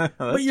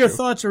 But your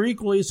thoughts are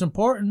equally as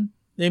important.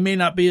 They may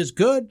not be as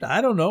good.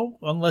 I don't know,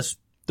 unless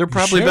they're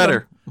probably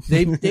better.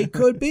 They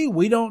could be.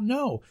 We don't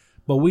know.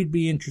 But we'd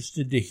be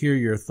interested to hear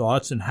your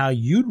thoughts and how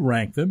you'd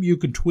rank them. You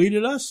can tweet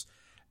at us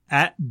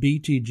at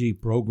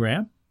BTG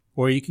Program,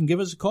 or you can give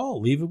us a call.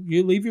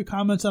 Leave your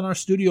comments on our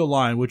studio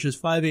line, which is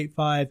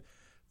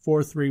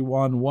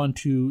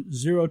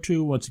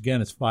 585-431-1202. Once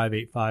again, it's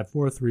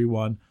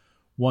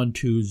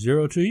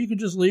 585-431-1202. You can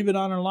just leave it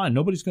on our line.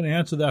 Nobody's going to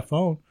answer that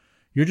phone.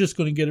 You're just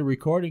going to get a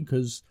recording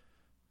because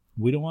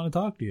we don't want to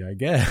talk to you, I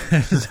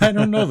guess. I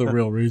don't know the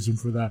real reason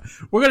for that.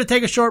 We're going to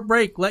take a short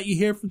break, let you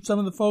hear from some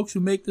of the folks who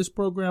make this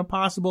program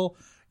possible.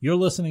 You're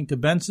listening to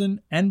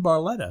Benson and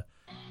Barletta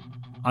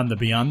on the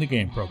Beyond the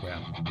Game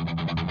program.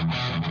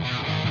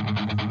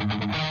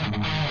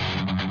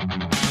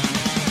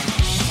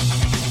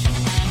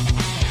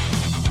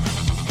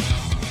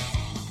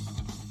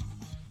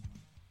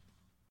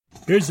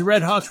 Here's the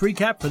Red Hawks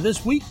recap for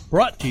this week,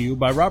 brought to you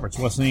by Roberts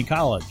Wesleyan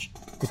College.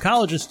 The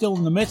college is still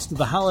in the midst of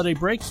the holiday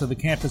break, so the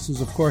campus is,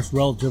 of course,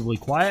 relatively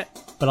quiet.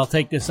 But I'll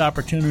take this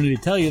opportunity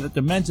to tell you that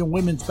the men's and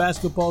women's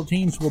basketball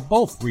teams will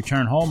both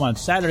return home on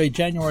Saturday,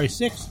 January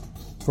 6th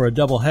for a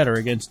doubleheader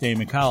against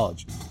Damon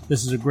College.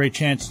 This is a great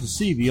chance to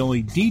see the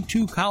only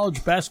D2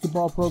 college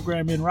basketball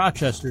program in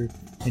Rochester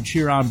and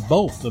cheer on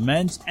both the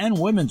men's and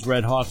women's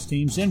Red Hawks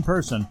teams in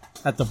person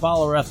at the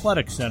Fowler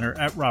Athletic Center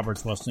at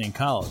Roberts Wesleyan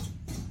College.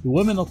 The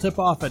women will tip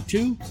off at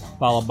 2,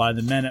 followed by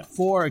the men at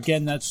 4.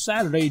 Again, that's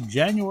Saturday,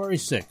 January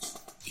 6th.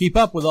 Keep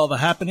up with all the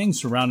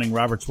happenings surrounding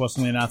Roberts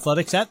Wesleyan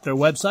Athletics at their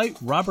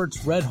website,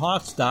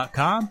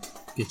 robertsredhawks.com.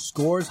 Get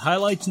scores,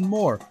 highlights, and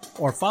more.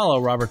 Or follow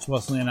Roberts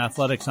Wesleyan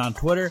Athletics on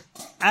Twitter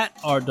at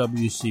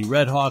RWC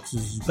Redhawks.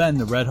 This has been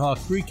the Red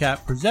Hawks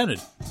Recap presented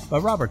by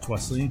Roberts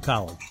Wesleyan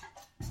College.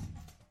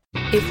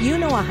 If you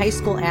know a high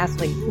school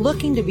athlete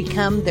looking to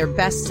become their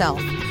best self,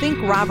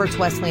 think Roberts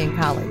Wesleyan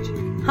College.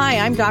 Hi,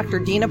 I'm Dr.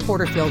 Dina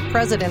Porterfield,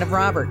 president of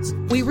Roberts.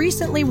 We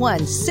recently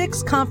won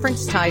 6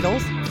 conference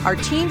titles. Our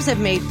teams have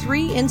made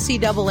 3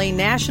 NCAA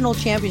national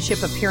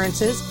championship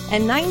appearances,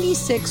 and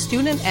 96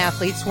 student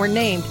athletes were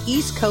named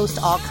East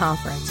Coast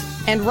All-Conference.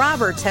 And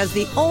Roberts has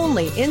the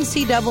only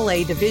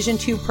NCAA Division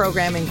II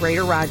program in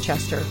Greater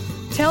Rochester.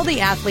 Tell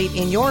the athlete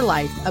in your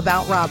life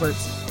about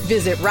Roberts.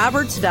 Visit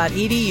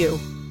roberts.edu.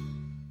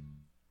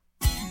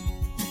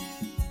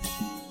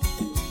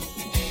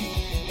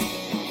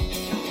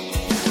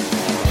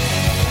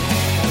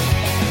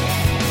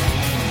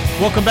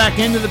 Welcome back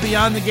into the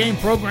Beyond the Game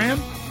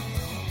program,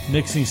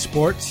 mixing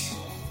sports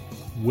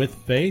with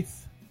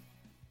faith.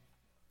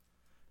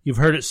 You've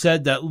heard it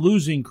said that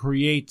losing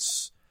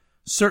creates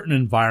certain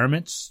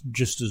environments,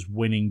 just as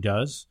winning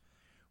does.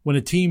 When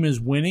a team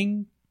is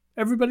winning,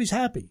 everybody's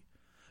happy.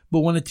 But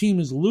when a team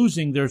is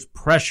losing, there's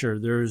pressure,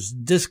 there's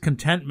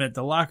discontentment.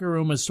 The locker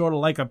room is sort of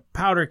like a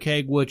powder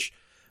keg, which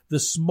the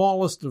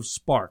smallest of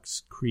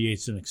sparks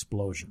creates an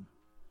explosion.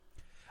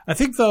 I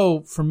think,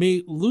 though, for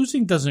me,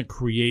 losing doesn't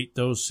create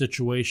those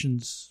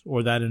situations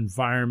or that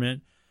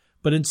environment,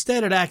 but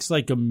instead it acts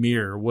like a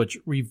mirror, which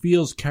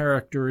reveals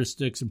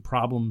characteristics and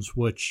problems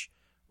which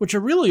are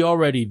really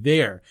already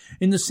there.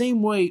 In the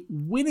same way,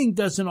 winning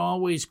doesn't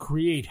always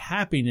create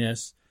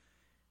happiness,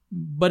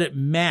 but it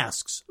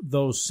masks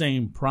those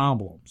same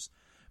problems.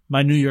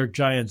 My New York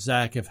Giants,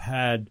 Zach, have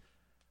had,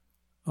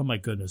 oh my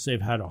goodness, they've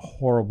had a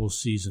horrible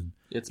season.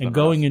 And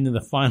going into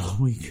the final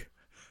week,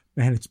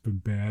 man, it's been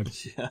bad.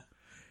 Yeah.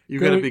 You're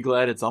going to be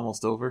glad it's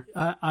almost over?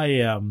 I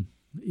am.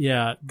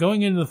 Yeah.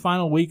 Going into the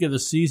final week of the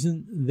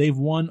season, they've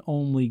won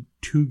only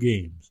 2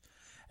 games.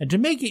 And to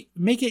make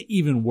it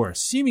even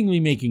worse, seemingly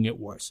making it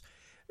worse,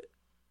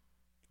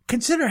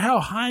 consider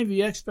how high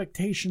the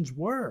expectations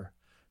were.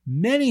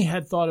 Many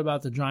had thought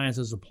about the Giants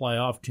as a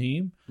playoff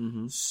team.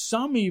 Mm-hmm.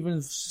 Some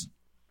even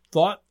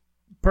thought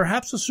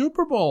perhaps a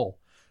Super Bowl.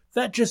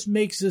 That just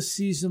makes this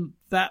season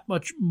that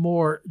much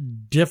more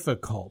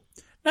difficult.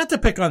 Not to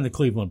pick on the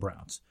Cleveland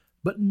Browns,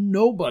 but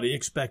nobody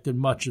expected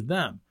much of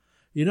them.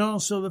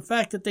 So the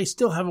fact that they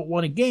still haven't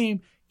won a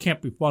game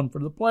can't be fun for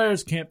the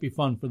players, can't be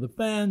fun for the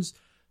fans,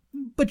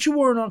 but you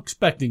weren't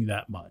expecting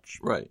that much.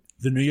 Right.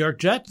 The New York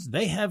Jets,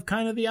 they have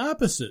kind of the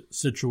opposite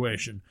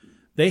situation.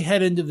 They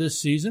head into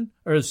this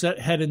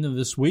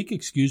week, at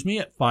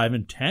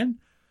 5-10,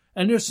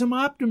 and there's some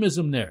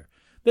optimism there.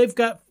 They've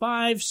got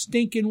 5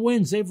 stinking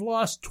wins. They've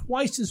lost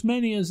twice as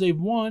many as they've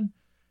won,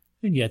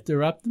 and yet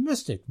they're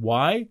optimistic.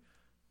 Why?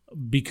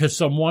 Because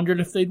some wondered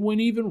if they'd win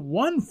even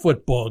 1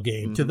 football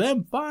game. Mm-hmm. To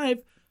them, 5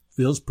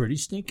 feels pretty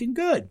stinking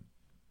good.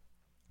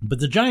 But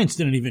the Giants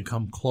didn't even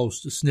come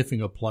close to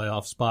sniffing a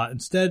playoff spot.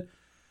 Instead,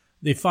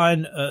 they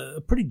find a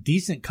pretty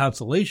decent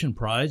consolation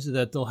prize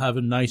that they'll have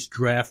a nice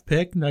draft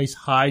pick, nice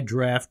high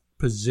draft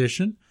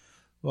position,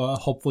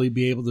 hopefully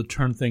be able to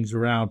turn things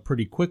around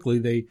pretty quickly.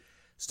 They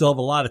still have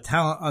a lot of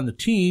talent on the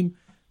team,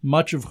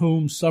 much of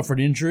whom suffered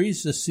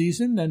injuries this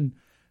season and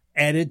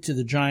added to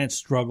the Giants'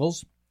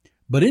 struggles.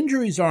 But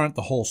injuries aren't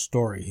the whole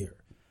story here.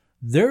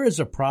 There is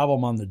a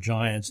problem on the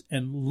Giants,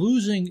 and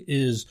losing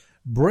is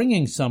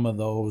bringing some of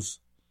those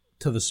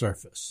to the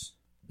surface.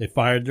 They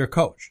fired their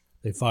coach.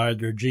 They fired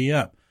their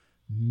GM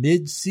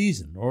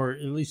mid-season, or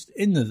at least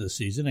into the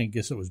season. I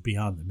guess it was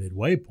beyond the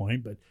midway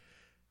point, but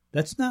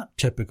that's not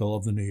typical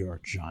of the New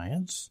York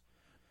Giants.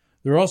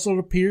 There also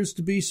appears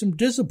to be some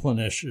discipline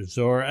issues,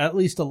 or at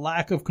least a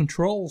lack of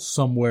control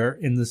somewhere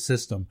in the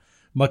system.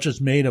 Much is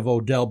made of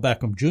Odell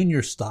Beckham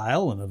Jr.'s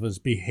style and of his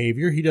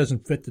behavior. He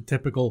doesn't fit the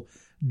typical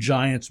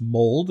Giants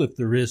mold, if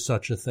there is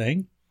such a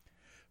thing.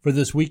 For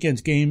this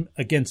weekend's game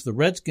against the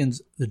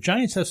Redskins, the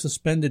Giants have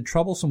suspended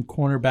troublesome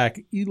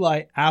cornerback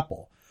Eli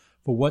Apple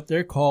for what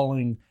they're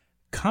calling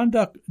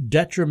conduct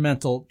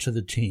detrimental to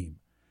the team.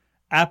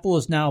 Apple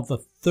is now the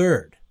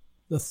third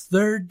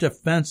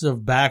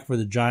defensive back for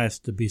the Giants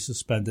to be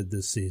suspended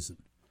this season.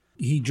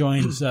 He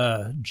joins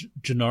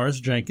Janoris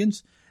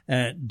Jenkins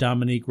and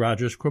Dominique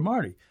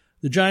Rodgers-Cromartie.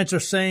 The Giants are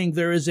saying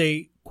there is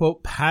a,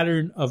 quote,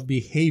 pattern of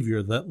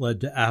behavior that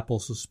led to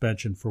Apple's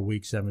suspension for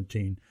Week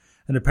 17.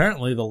 And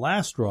apparently the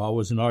last straw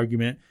was an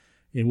argument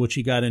in which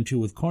he got into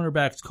with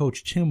cornerbacks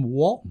coach Tim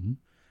Walton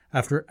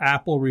after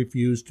Apple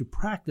refused to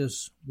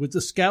practice with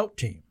the scout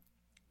team.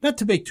 Not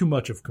to make too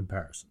much of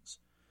comparisons,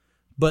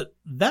 but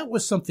that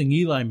was something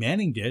Eli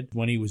Manning did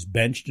when he was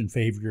benched in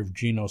favor of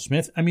Geno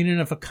Smith. I mean,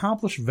 an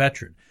accomplished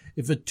veteran.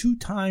 If a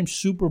 2-time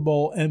Super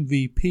Bowl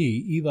MVP,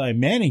 Eli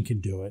Manning, can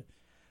do it,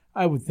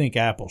 I would think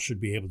Apple should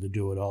be able to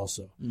do it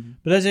also. Mm-hmm.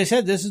 But as I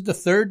said, this is the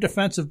third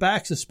defensive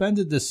back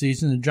suspended this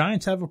season. The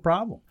Giants have a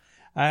problem.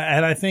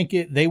 And I think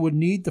they would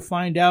need to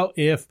find out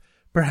if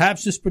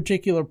perhaps this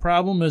particular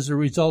problem is a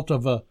result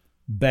of a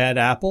bad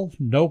apple.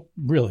 No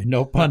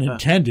pun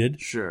intended.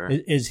 Sure.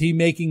 Is he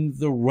making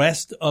the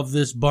rest of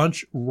this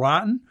bunch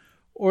rotten?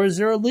 Or is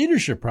there a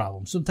leadership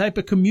problem, some type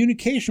of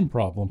communication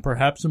problem,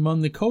 perhaps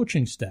among the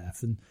coaching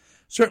staff? And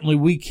certainly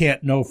we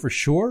can't know for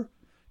sure.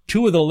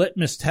 2 of the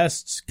litmus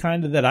tests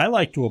kind of that I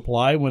like to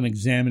apply when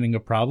examining a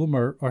problem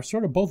are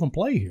sort of both in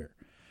play here.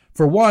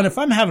 For one, if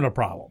I'm having a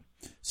problem,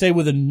 say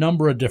with a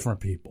number of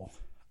different people,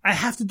 I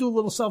have to do a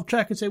little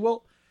self-check and say,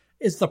 well,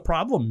 is the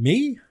problem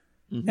me?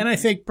 Mm-hmm. And I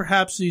think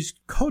perhaps these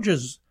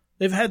coaches,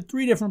 they've had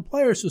 3 different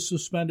players who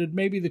suspended.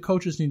 Maybe the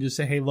coaches need to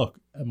say, hey, look,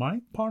 am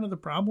I part of the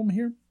problem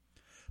here?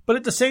 But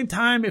at the same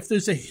time, if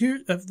there's a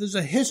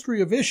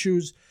history of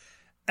issues,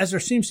 as there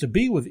seems to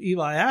be with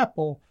Eli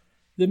Apple,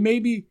 then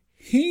maybe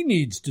he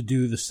needs to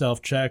do the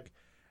self-check,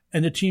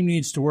 and the team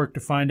needs to work to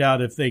find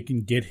out if they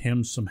can get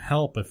him some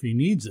help if he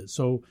needs it.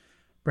 So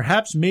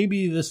perhaps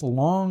maybe this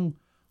long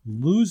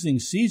losing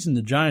season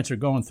the Giants are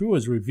going through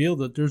has revealed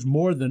that there's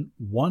more than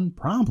one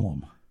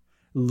problem.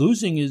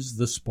 Losing is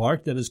the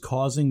spark that is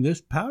causing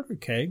this powder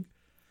keg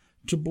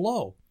to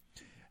blow.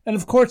 And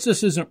of course,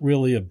 this isn't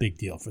really a big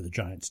deal for the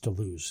Giants to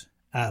lose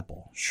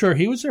Apple. Sure,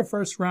 he was their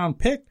first-round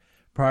pick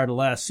prior to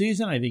last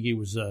season. I think he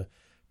was a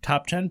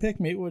top 10 pick.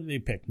 Maybe what did they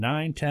pick?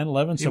 9, 10,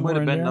 11, somewhere in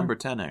there? He might have been number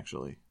 10,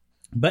 actually.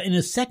 But in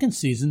his second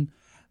season,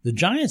 the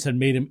Giants had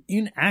made him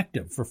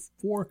inactive for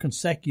 4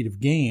 consecutive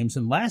games,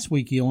 and last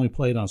week he only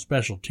played on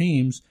special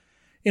teams.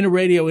 In a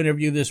radio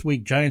interview this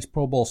week, Giants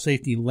Pro Bowl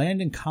safety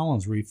Landon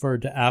Collins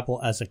referred to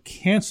Apple as a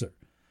cancer,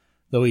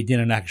 though he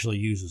didn't actually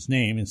use his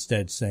name,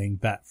 instead saying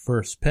that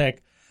first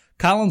pick.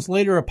 Collins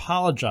later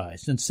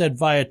apologized and said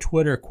via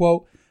Twitter,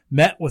 quote,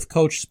 "Met with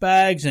Coach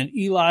Spags and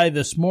Eli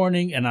this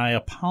morning, and I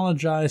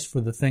apologize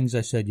for the things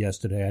I said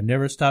yesterday. I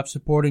never stopped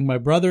supporting my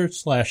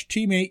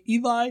brother/teammate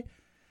Eli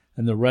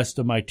and the rest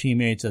of my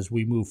teammates as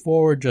we move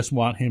forward. Just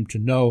want him to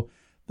know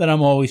that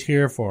I'm always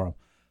here for him."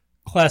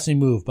 Classy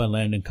move by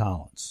Landon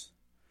Collins.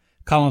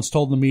 Collins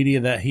told the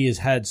media that he has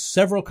had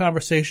several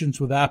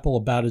conversations with Apple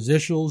about his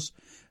issues,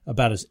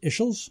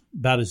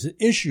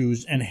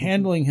 and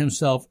handling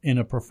himself in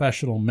a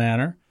professional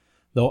manner,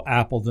 though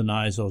Apple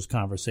denies those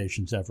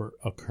conversations ever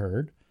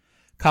occurred.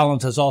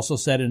 Collins has also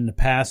said in the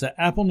past that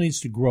Apple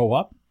needs to grow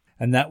up,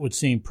 and that would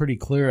seem pretty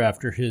clear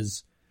after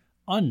his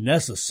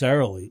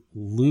unnecessarily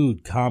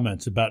lewd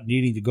comments about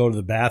needing to go to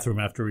the bathroom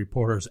after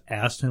reporters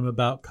asked him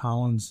about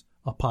Collins'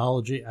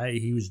 apology.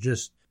 He was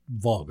just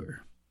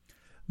vulgar.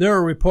 There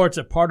are reports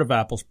that part of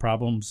Apple's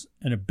problems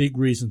and a big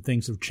reason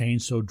things have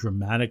changed so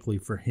dramatically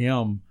for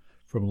him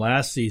from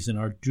last season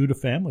are due to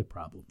family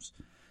problems.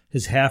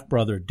 His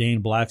half-brother,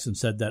 Dane Blackson,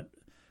 said that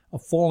a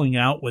falling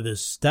out with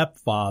his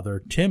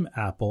stepfather, Tim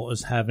Apple,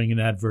 is having an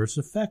adverse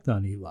effect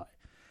on Eli.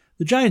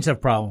 The Giants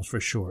have problems for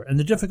sure, and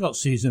the difficult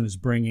season is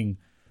bringing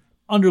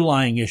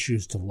underlying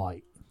issues to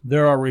light.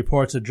 There are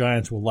reports that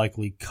Giants will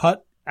likely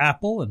cut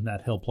Apple and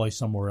that he'll play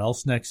somewhere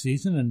else next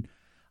season, and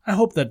I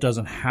hope that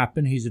doesn't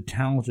happen. He's a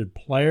talented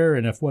player,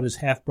 and if what his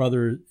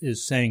half-brother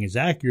is saying is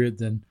accurate,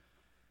 then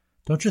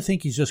don't you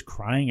think he's just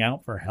crying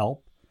out for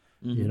help?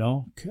 Mm-hmm. You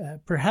know,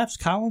 perhaps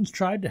Collins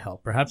tried to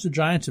help. Perhaps the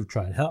Giants have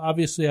tried.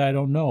 Obviously, I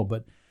don't know,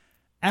 but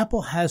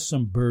Apple has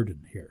some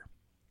burden here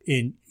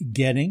in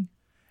getting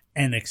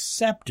and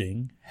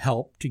accepting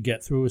help to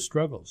get through his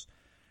struggles.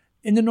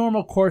 In the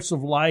normal course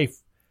of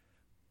life,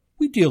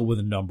 we deal with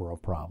a number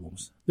of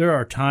problems. There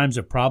are times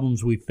of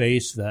problems we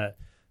face that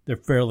they're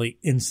fairly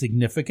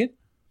insignificant,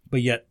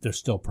 but yet they're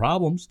still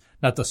problems.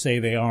 Not to say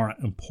they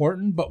aren't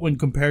important, but when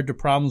compared to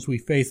problems we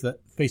face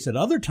at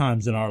other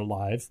times in our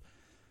lives,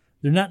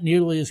 they're not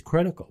nearly as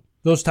critical.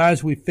 Those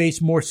times we face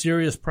more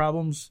serious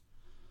problems,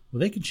 well,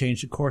 they can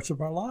change the course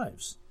of our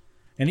lives.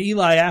 And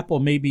Eli Apple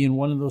may be in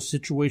one of those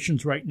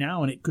situations right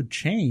now, and it could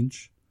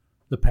change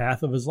the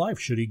path of his life.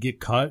 Should he get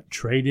cut,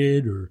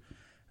 traded, or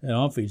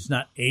if he's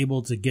not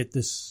able to get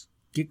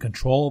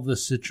control of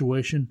this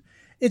situation?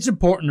 It's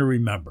important to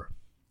remember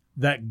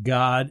that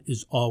God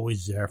is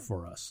always there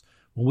for us.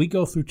 When we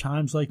go through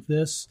times like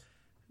this,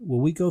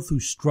 when we go through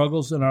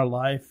struggles in our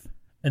life,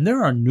 and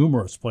there are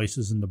numerous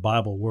places in the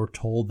Bible we're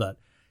told that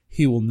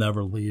he will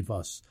never leave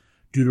us.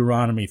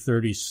 Deuteronomy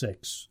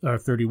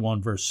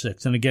 31, verse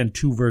 6. And again,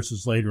 2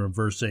 verses later in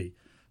verse 8.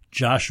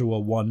 Joshua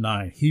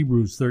 1:9.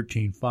 Hebrews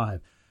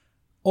 13:5.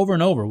 Over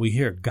and over we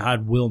hear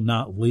God will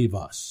not leave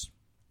us.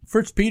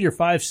 1 Peter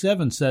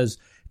 5:7 says,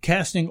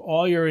 casting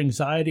all your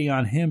anxiety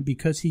on him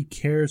because he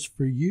cares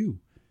for you.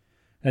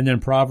 And then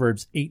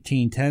Proverbs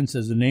 18:10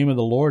 says, the name of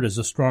the Lord is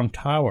a strong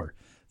tower.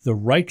 The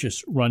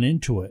righteous run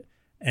into it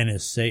and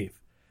is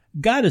safe.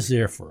 God is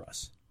there for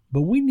us,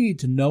 but we need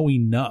to know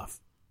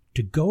enough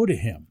to go to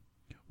him.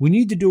 We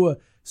need to do a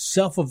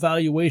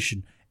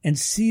self-evaluation and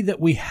see that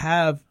we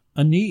have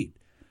a need.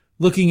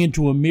 Looking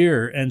into a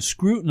mirror and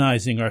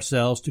scrutinizing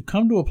ourselves to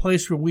come to a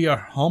place where we are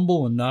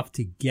humble enough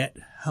to get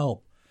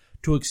help,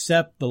 to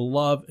accept the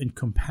love and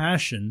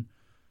compassion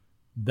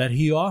that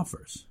he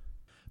offers.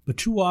 But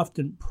too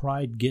often,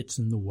 pride gets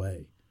in the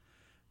way.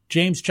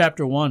 James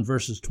chapter 1,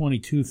 verses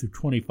 22 through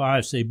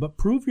 25 say, but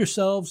prove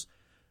yourselves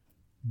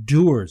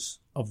doers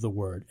of the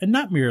word, and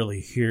not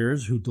merely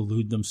hearers who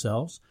delude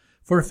themselves.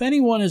 For if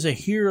anyone is a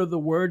hearer of the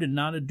word and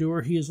not a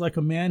doer, he is like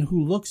a man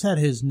who looks at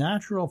his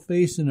natural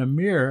face in a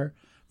mirror.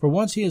 For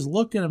once he has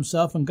looked at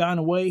himself and gone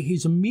away,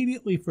 he's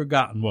immediately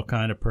forgotten what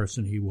kind of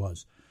person he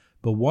was.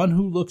 But one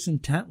who looks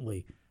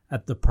intently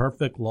at the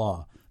perfect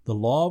law, the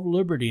law of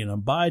liberty, and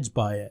abides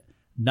by it,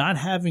 not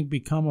having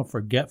become a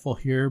forgetful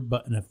hearer,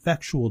 but an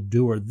effectual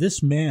doer,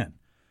 this man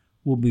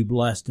will be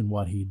blessed in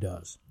what he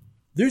does.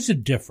 There's a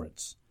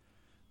difference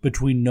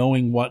between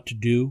knowing what to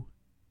do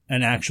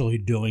and actually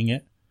doing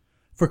it.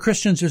 For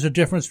Christians, there's a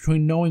difference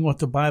between knowing what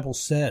the Bible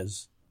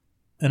says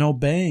and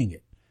obeying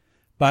it.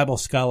 Bible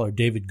scholar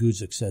David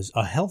Guzik says,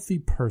 a healthy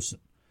person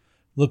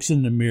looks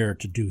in the mirror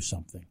to do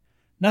something,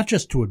 not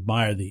just to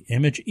admire the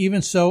image.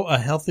 Even so, a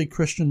healthy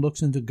Christian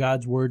looks into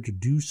God's Word to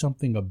do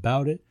something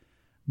about it,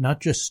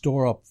 not just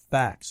store up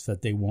facts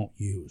that they won't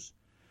use.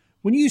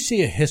 When you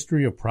see a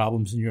history of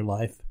problems in your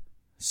life,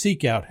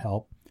 seek out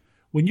help.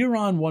 When you're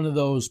on one of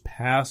those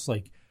paths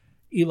like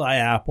Eli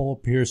Apple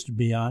appears to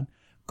be on,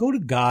 go to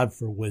God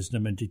for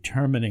wisdom in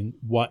determining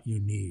what you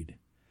need.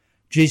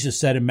 Jesus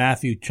said in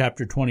Matthew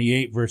chapter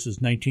 28,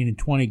 verses 19 and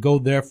 20, "Go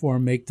therefore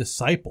and make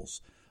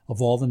disciples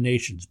of all the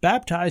nations,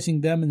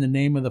 baptizing them in the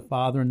name of the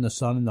Father and the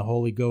Son and the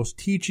Holy Ghost,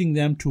 teaching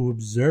them to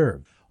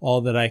observe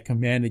all that I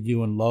commanded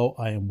you, and lo,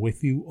 I am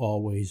with you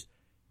always,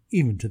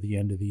 even to the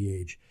end of the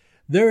age."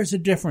 There is a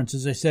difference,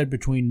 as I said,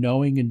 between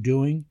knowing and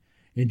doing.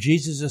 In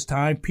Jesus'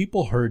 time,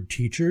 people heard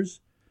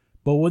teachers,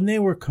 but when they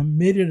were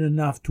committed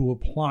enough to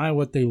apply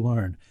what they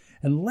learned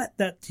and let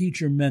that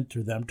teacher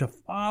mentor them, to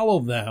follow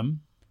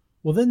them,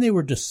 well, then they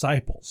were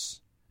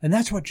disciples. And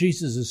that's what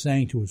Jesus is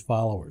saying to his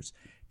followers.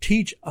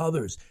 Teach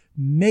others.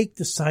 Make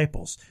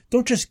disciples.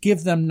 Don't just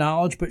give them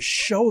knowledge, but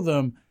show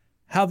them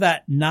how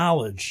that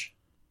knowledge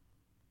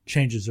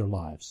changes their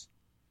lives.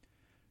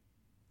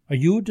 Are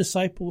you a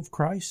disciple of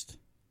Christ?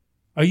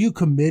 Are you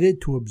committed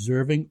to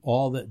observing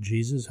all that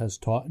Jesus has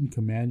taught and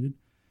commanded?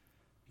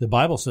 The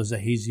Bible says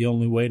that he's the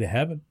only way to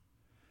heaven.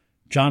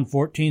 John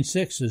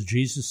 14:6 says,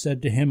 Jesus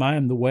said to him, "I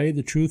am the way,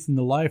 the truth, and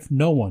the life.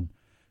 No one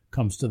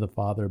comes to the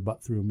Father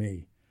but through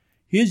me."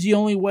 He is the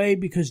only way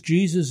because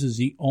Jesus is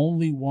the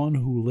only one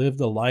who lived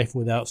a life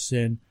without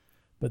sin,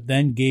 but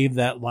then gave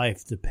that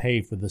life to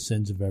pay for the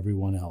sins of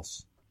everyone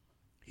else.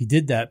 He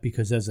did that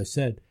because, as I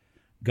said,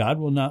 God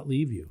will not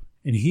leave you,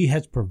 and he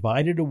has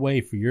provided a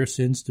way for your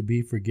sins to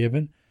be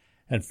forgiven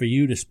and for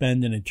you to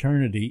spend an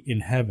eternity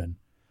in heaven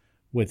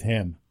with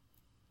him.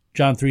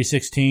 John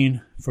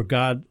 3:16, "For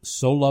God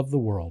so loved the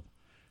world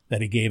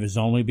that he gave his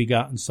only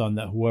begotten Son,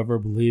 that whoever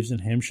believes in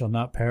him shall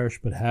not perish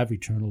but have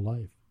eternal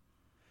life."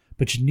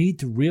 But you need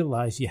to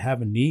realize you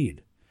have a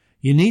need.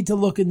 You need to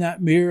look in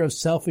that mirror of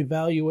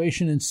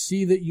self-evaluation and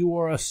see that you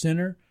are a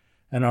sinner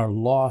and are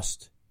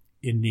lost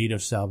in need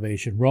of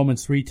salvation.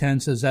 Romans 3:10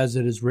 says, "As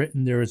it is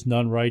written, there is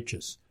none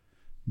righteous.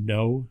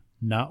 No,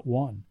 not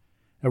one."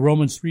 And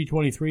Romans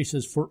 3:23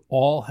 says, "For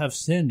all have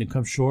sinned and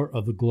come short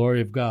of the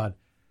glory of God."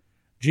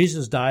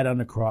 Jesus died on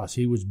the cross.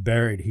 He was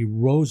buried. He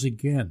rose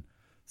again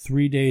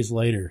 3 days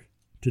later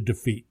to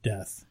defeat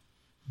death.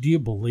 Do you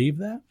believe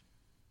that?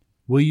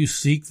 Will you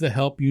seek the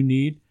help you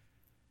need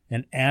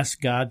and ask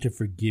God to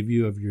forgive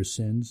you of your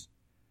sins?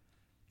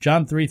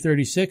 John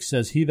 3:36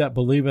 says, "He that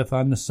believeth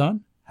on the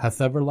Son hath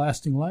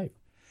everlasting life,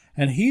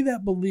 and he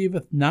that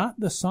believeth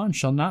not the Son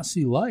shall not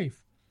see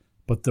life,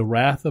 but the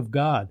wrath of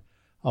God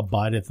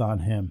abideth on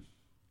him."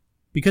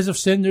 Because of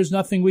sin, there's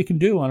nothing we can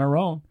do on our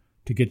own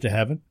to get to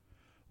heaven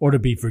or to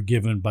be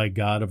forgiven by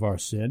God of our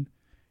sin.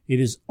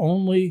 It is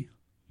only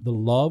the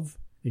love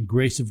and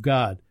grace of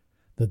God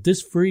that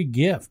this free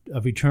gift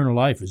of eternal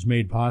life is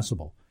made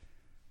possible.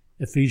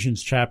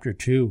 Ephesians chapter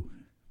 2,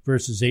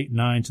 verses 8 and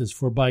 9 says,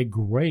 "For by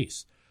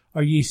grace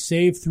are ye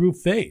saved through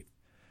faith,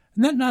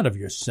 and that not of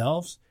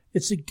yourselves.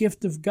 It's a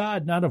gift of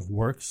God, not of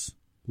works,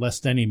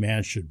 lest any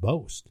man should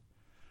boast."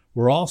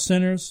 We're all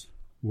sinners.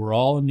 We're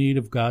all in need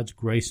of God's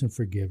grace and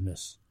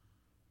forgiveness.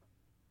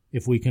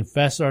 If we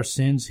confess our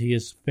sins, he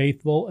is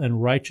faithful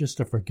and righteous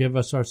to forgive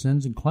us our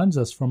sins and cleanse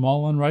us from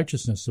all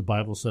unrighteousness, the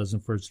Bible says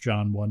in 1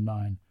 John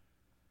 1:9.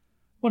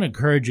 I want to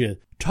encourage you,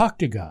 talk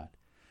to God.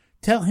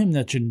 Tell him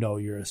that you know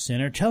you're a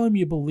sinner. Tell him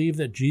you believe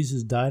that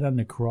Jesus died on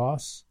the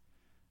cross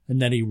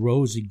and that he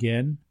rose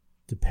again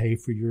to pay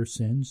for your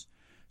sins.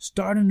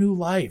 Start a new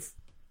life.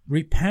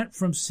 Repent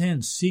from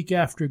sin. Seek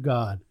after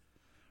God.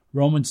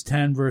 Romans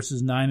 10,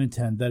 verses 9 and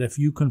 10, that if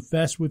you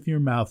confess with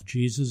your mouth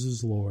Jesus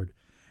is Lord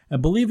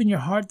and believe in your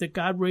heart that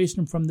God raised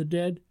him from the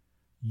dead,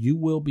 you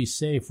will be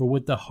saved. For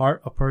with the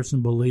heart a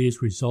person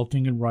believes,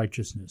 resulting in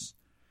righteousness,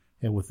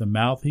 and with the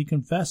mouth he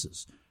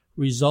confesses,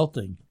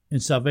 resulting in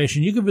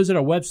salvation. You can visit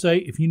our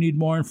website if you need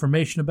more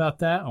information about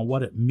that, on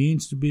what it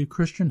means to be a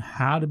Christian,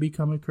 how to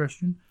become a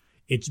Christian.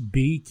 It's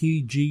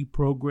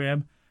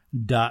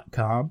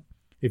btgprogram.com.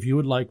 If you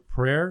would like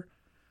prayer,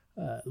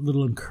 a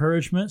little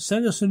encouragement,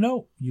 send us a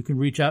note. You can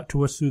reach out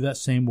to us through that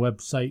same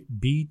website,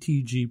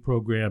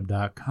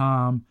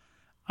 btgprogram.com.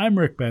 I'm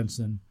Rick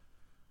Benson.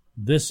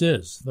 This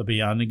is the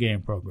Beyond the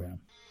Game program.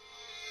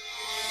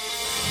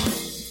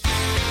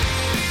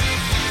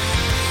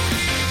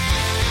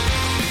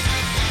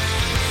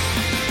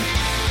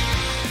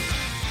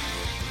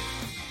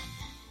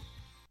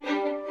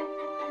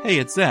 Hey,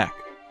 it's Zach.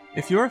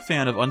 If you're a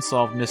fan of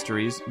unsolved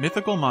mysteries,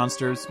 mythical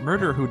monsters,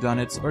 murder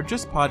whodunits, or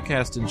just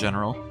podcasts in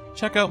general,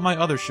 check out my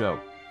other show,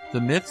 the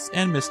Myths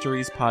and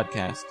Mysteries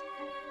Podcast.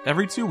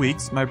 Every 2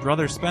 weeks, my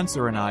brother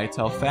Spencer and I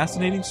tell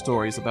fascinating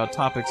stories about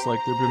topics like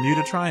the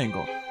Bermuda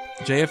Triangle,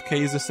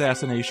 JFK's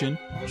assassination,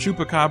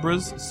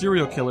 chupacabras,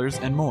 serial killers,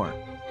 and more.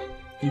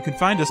 You can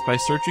find us by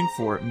searching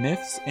for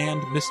Myths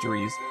and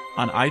Mysteries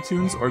on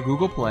iTunes or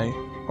Google Play,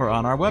 or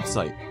on our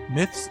website,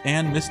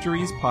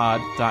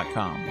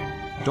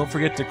 mythsandmysteriespod.com. Don't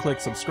forget to click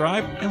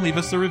subscribe and leave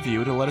us a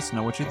review to let us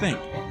know what you think.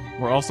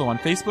 We're also on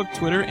Facebook,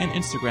 Twitter, and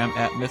Instagram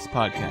at Myths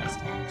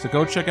Podcast. So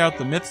go check out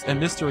the Myths and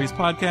Mysteries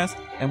podcast,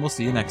 and we'll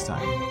see you next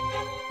time.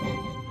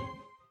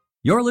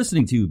 You're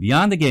listening to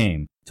Beyond the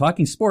Game,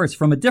 talking sports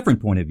from a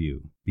different point of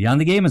view.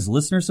 Beyond the Game is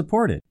listener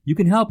supported. You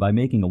can help by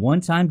making a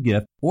one-time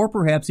gift or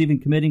perhaps even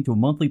committing to a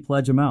monthly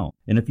pledge amount.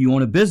 And if you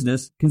own a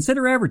business,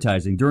 consider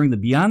advertising during the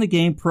Beyond the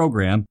Game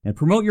program and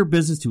promote your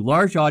business to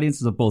large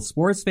audiences of both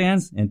sports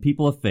fans and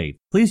people of faith.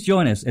 Please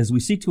join us as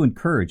we seek to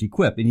encourage,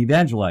 equip, and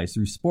evangelize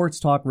through sports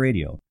talk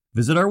radio.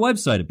 Visit our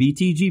website at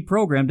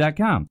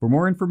btgprogram.com for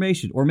more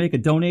information or make a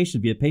donation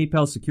via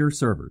PayPal secure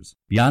servers.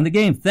 Beyond the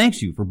Game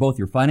thanks you for both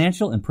your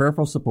financial and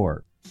prayerful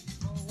support.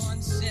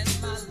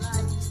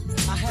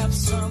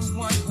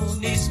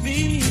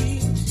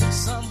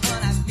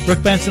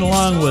 Brooke Benson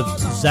along with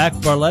Zach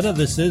Barletta.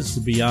 This is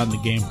the Beyond the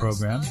Game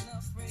program.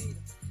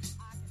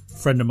 A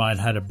friend of mine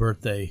had a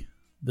birthday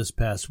this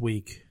past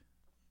week.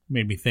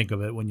 Made me think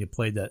of it when you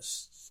played that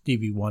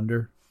Stevie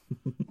Wonder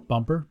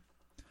bumper.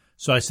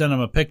 So I sent him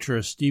a picture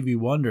of Stevie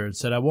Wonder and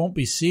said, I won't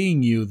be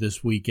seeing you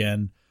this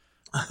weekend,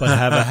 but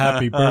have a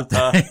happy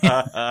birthday.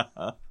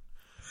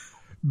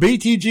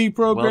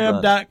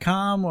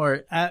 BTGprogram.com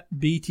or at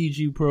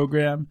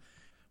BTGprogram.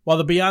 While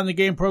the Beyond the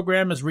Game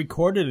program is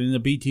recorded in the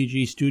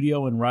BTG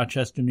studio in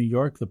Rochester, New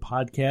York, the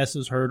podcast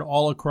is heard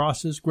all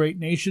across this great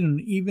nation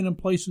and even in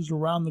places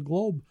around the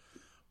globe.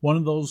 One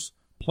of those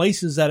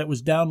places that it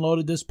was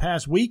downloaded this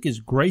past week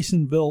is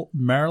Graysonville,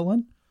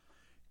 Maryland,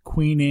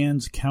 Queen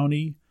Anne's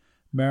County,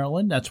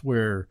 Maryland. That's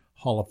where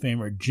Hall of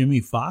Famer Jimmy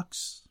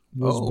Fox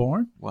was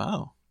born.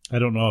 Wow. I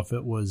don't know if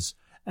it was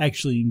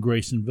actually in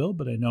Graysonville,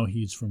 but I know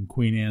he's from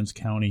Queen Anne's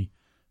County,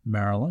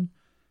 Maryland.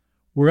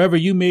 Wherever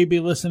you may be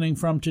listening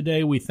from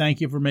today, we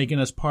thank you for making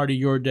us part of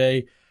your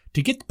day.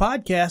 To get the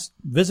podcast,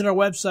 visit our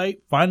website,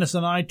 find us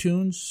on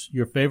iTunes,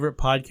 your favorite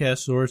podcast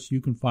source.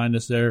 You can find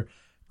us there.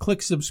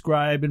 Click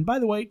subscribe. And by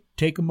the way,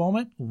 take a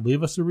moment,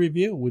 leave us a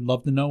review. We'd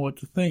love to know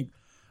what you think.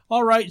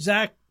 All right,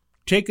 Zach,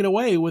 take it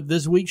away with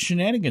this week's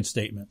shenanigan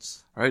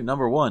statements. All right,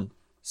 number 1.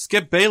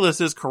 Skip Bayless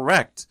is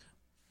correct.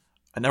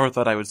 I never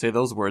thought I would say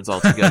those words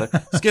altogether.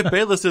 Skip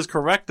Bayless is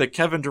correct that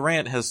Kevin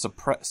Durant has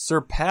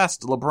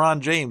surpassed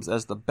LeBron James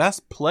as the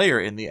best player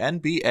in the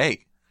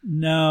NBA.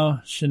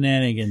 No,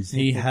 shenanigans.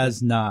 He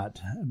has not.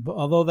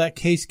 Although that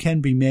case can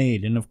be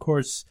made. And, of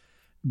course,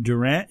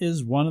 Durant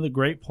is one of the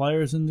great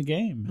players in the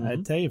game. Mm-hmm. I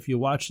tell you, if you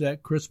watch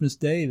that Christmas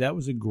Day, that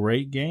was a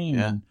great game.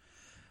 Yeah. And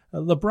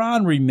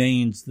LeBron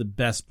remains the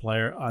best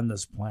player on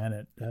this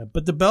planet.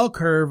 But the bell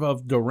curve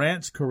of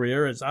Durant's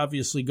career is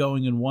obviously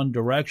going in one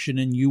direction,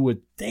 and you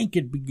would think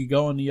it'd be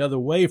going the other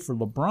way for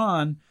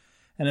LeBron.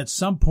 And at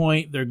some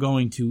point, they're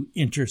going to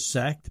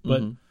intersect.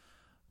 But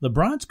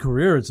LeBron's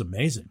career is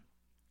amazing.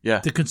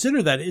 Yeah. To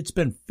consider that it's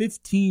been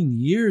 15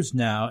 years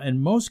now,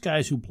 and most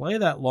guys who play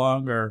that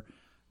long are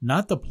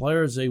not the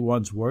players they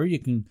once were. You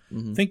can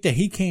think that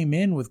he came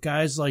in with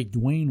guys like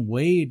Dwayne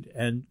Wade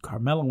and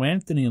Carmelo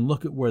Anthony and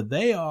look at where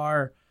they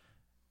are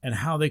and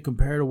how they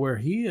compare to where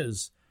he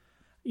is.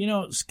 You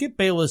know, Skip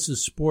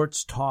Bayless's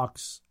sports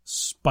talks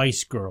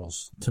Spice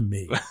Girls to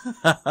me.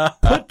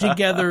 Put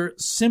together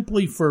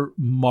simply for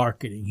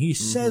marketing. He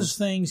says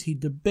things, he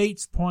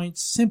debates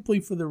points simply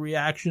for the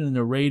reaction and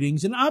the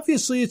ratings, and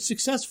obviously it's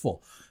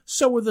successful.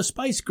 So are the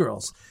Spice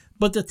Girls.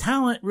 But the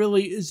talent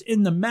really is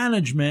in the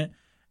management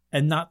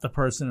and not the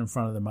person in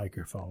front of the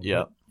microphone.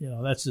 Yeah. You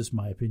know, that's just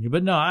my opinion.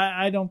 But no,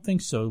 I don't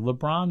think so.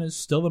 LeBron is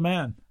still the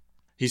man.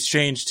 He's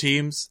changed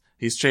teams.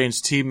 He's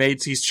changed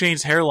teammates. He's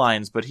changed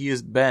hairlines, but he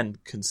has been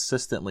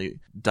consistently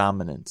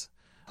dominant.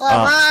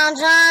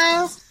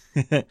 LeBron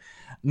James?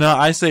 No,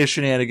 I say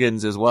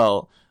shenanigans as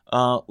well.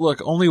 Look,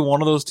 only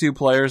one of those two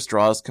players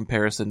draws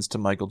comparisons to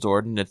Michael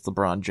Jordan. It's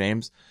LeBron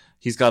James.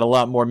 He's got a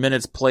lot more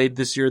minutes played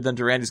this year than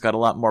Durant. He's got a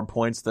lot more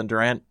points than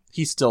Durant.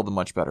 He's still the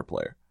much better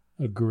player.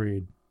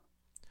 Agreed.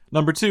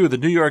 Number 2, the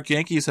New York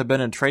Yankees have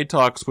been in trade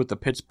talks with the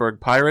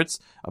Pittsburgh Pirates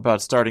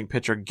about starting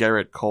pitcher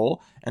Garrett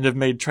Cole and have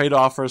made trade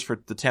offers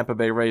for the Tampa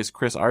Bay Rays'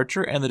 Chris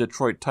Archer and the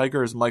Detroit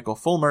Tigers' Michael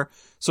Fulmer.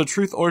 So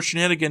truth or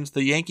shenanigans,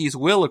 the Yankees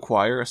will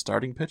acquire a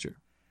starting pitcher.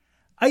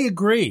 I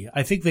agree.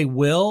 I think they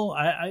will.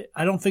 I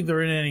don't think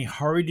they're in any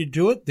hurry to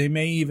do it. They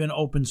may even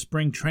open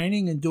spring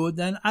training and do it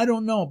then. I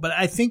don't know. But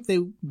I think they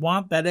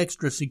want that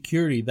extra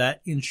security,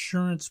 that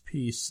insurance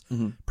piece.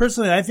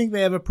 Personally, I think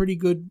they have a pretty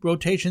good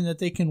rotation that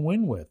they can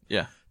win with.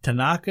 Yeah.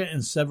 Tanaka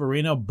and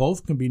Severino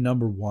both can be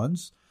number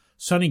ones.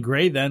 Sonny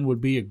Gray then would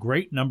be a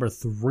great number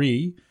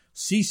 3.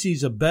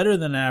 CeCe's a better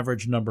than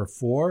average number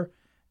 4.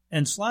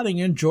 And slotting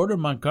in Jordan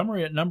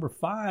Montgomery at number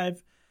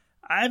 5,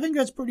 I think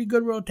that's pretty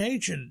good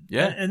rotation.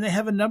 Yeah. And they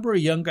have a number of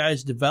young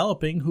guys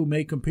developing who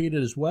may compete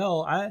as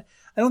well. I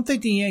don't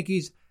think the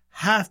Yankees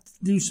have to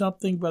do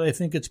something, but I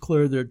think it's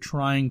clear they're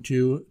trying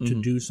to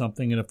do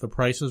something. And if the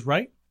price is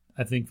right,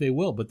 I think they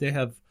will. But they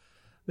have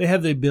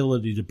the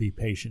ability to be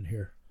patient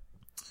here.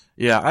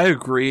 Yeah, I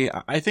agree.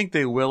 I think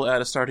they will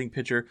add a starting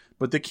pitcher,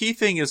 but the key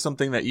thing is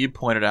something that you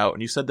pointed out,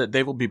 and you said that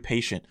they will be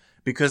patient.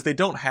 because they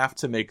don't have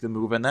to make the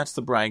move, and that's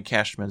the Brian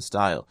Cashman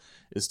style,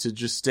 is to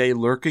just stay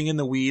lurking in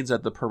the weeds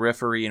at the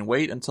periphery and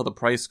wait until the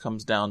price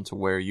comes down to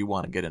where you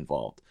want to get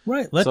involved.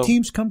 Right. Let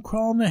teams come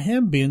crawling to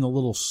him, being the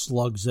little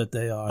slugs that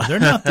they are. They're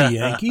not the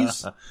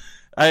Yankees.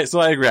 So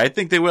I agree. I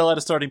think they will add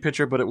a starting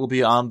pitcher, but it will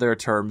be on their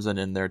terms and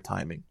in their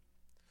timing.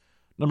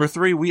 Number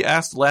 3, we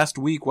asked last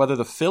week whether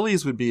the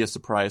Phillies would be a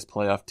surprise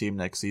playoff team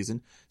next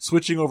season.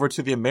 Switching over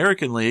to the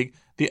American League,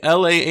 the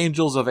LA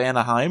Angels of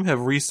Anaheim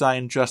have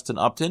re-signed Justin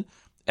Upton,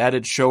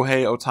 added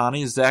Shohei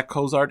Ohtani, Zach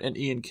Cozart, and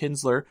Ian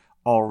Kinsler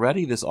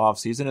already this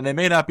offseason, and they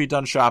may not be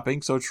done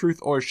shopping, so truth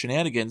or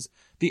shenanigans,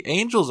 the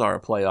Angels are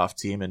a playoff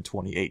team in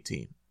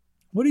 2018.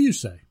 What do you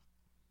say?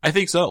 I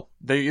think so.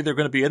 They're either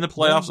going to be in the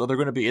playoffs or they're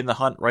going to be in the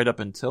hunt right up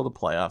until the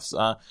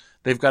playoffs.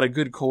 They've got a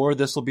good core.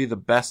 This will be the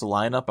best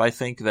lineup, I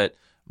think, that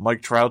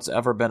Mike Trout's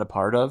ever been a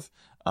part of.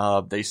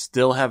 They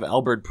still have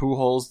Albert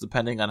Pujols,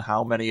 depending on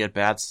how many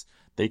at-bats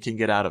they can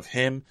get out of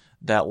him.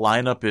 That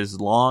lineup is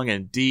long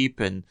and deep,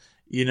 and,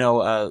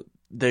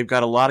 they've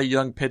got a lot of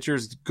young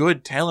pitchers,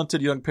 good,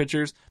 talented young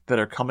pitchers that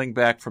are coming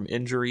back from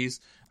injuries.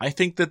 I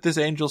think that this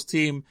Angels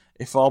team,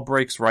 if all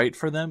breaks right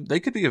for them, they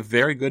could be a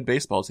very good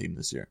baseball team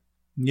this year.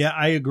 Yeah,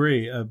 I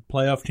agree. A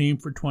playoff team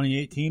for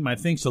 2018, I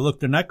think so. Look,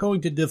 they're not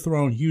going to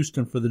dethrone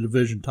Houston for the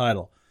division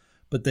title,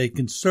 but they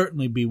can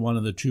certainly be one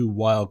of the 2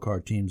 wild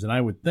card teams. And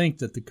I would think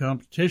that the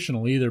competition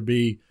will either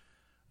be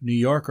New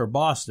York or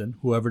Boston.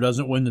 Whoever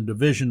doesn't win the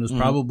division is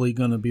probably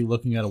going to be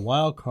looking at a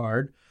wild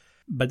card.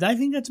 But I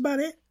think that's about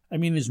it. I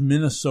mean, is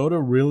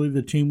Minnesota really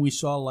the team we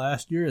saw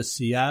last year? Is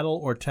Seattle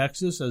or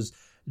Texas as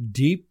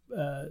deep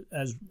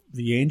as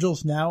the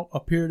Angels now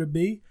appear to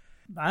be?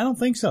 I don't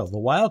think so. The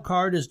wild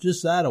card is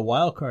just that, a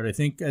wild card. I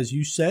think, as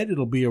you said,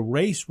 it'll be a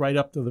race right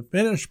up to the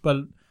finish,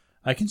 but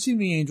I can see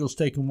the Angels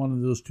taking one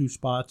of those 2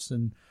 spots.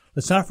 And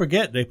let's not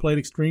forget, they played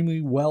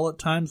extremely well at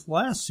times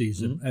last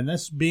season, and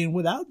that's being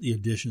without the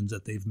additions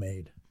that they've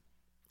made.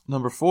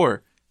 Number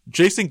 4,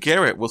 Jason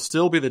Garrett will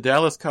still be the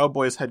Dallas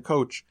Cowboys head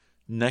coach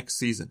next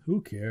season. Who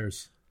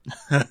cares?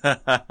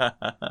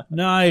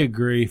 No, I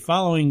agree.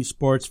 Following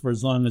sports for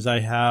as long as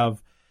I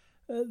have,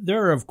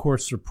 there are, of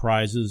course,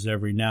 surprises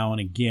every now and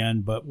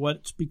again, but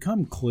what's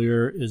become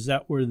clear is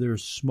that where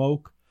there's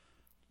smoke,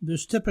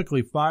 there's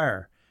typically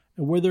fire.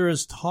 And where there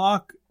is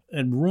talk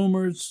and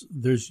rumors,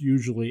 there's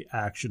usually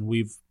action.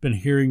 We've been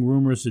hearing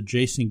rumors of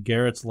Jason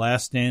Garrett's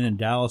last stand in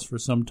Dallas for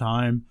some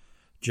time.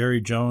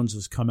 Jerry Jones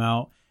has come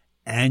out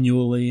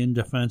annually in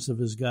defense of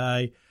his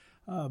guy.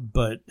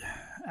 But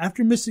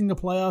after missing the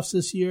playoffs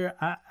this year,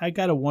 I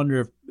got to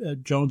wonder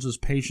if Jones's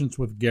patience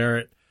with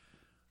Garrett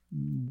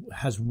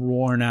has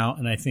worn out,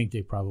 and I think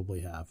they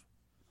probably have.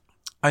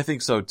 I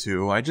think so,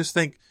 too. I just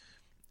think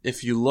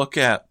if you look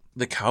at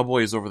the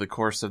Cowboys over the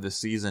course of the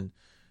season,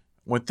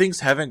 when things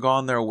haven't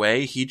gone their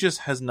way, he just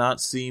has not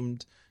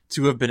seemed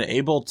to have been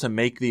able to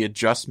make the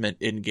adjustment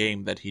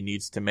in-game that he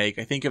needs to make.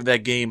 I think of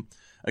that game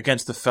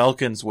against the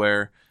Falcons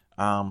where,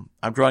 I'm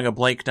drawing a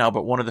blank now,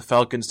 but one of the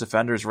Falcons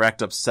defenders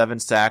racked up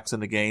 7 sacks in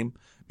the game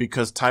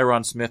because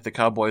Tyron Smith, the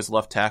Cowboys'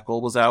 left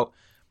tackle, was out.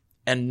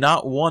 And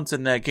not once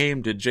in that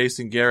game did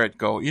Jason Garrett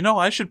go,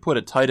 I should put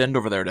a tight end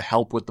over there to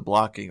help with the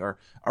blocking, or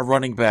a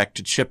running back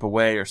to chip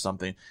away or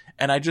something.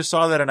 And I just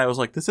saw that and I was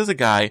like, this is a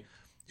guy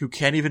who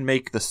can't even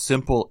make the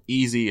simple,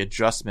 easy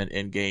adjustment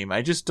in game.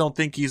 I just don't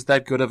think he's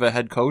that good of a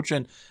head coach,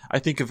 and I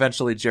think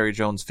eventually Jerry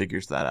Jones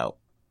figures that out.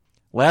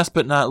 Last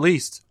but not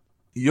least,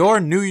 your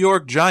New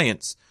York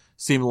Giants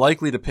seem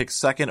likely to pick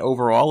 2nd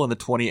overall in the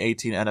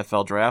 2018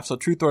 NFL draft. So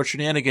truth or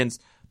shenanigans,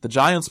 the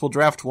Giants will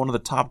draft one of the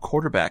top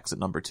quarterbacks at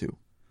number 2.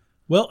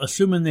 Well,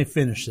 assuming they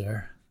finish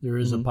there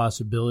is a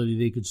possibility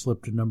they could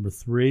slip to number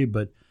 3,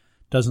 but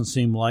doesn't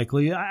seem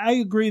likely. I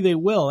agree they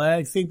will.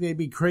 I think they'd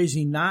be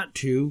crazy not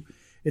to.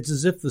 It's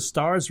as if the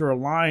stars are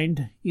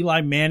aligned.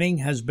 Eli Manning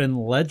has been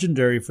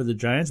legendary for the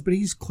Giants, but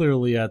he's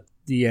clearly at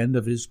the end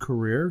of his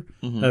career,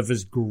 of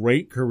his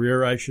great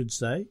career, I should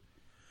say.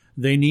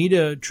 They need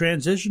a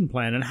transition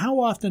plan. And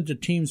how often do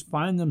teams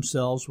find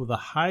themselves with a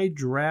high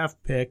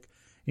draft pick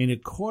in a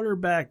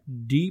quarterback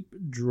deep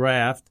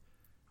draft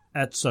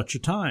at such a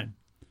time?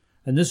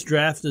 And this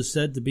draft is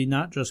said to be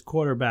not just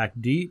quarterback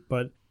deep,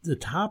 but the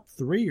top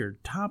 3 or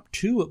top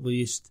 2 at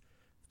least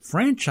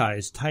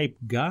franchise-type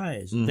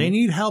guys. They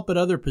need help at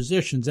other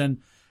positions, and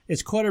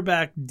it's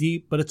quarterback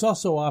deep, but it's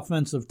also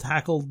offensive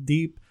tackle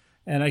deep,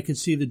 and I could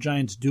see the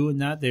Giants doing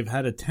that. They've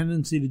had a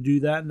tendency to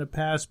do that in the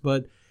past,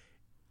 but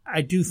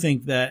I do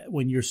think that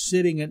when you're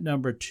sitting at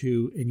number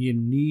 2 and you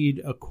need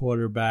a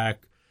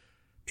quarterback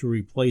to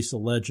replace a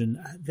legend,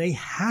 they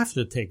have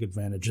to take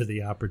advantage of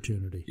the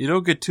opportunity. You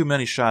don't get too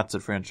many shots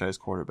at franchise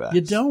quarterbacks.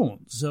 You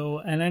don't. So,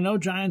 and I know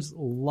Giants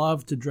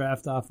love to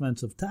draft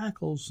offensive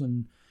tackles,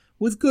 and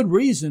with good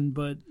reason,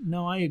 but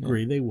no, I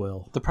agree, they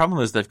will. The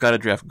problem is they've got to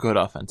draft good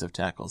offensive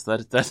tackles.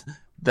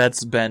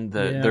 That's been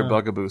their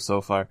bugaboo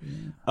so far.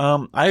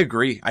 Yeah. I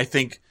agree. I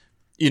think,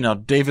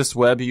 Davis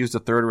Webb used a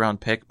 3rd-round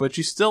pick, but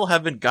you still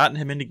haven't gotten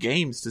him into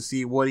games to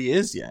see what he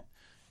is yet.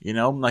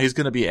 Now he's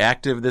going to be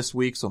active this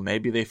week, so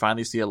maybe they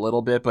finally see a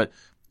little bit, but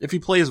if he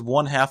plays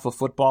one half of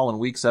football in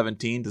week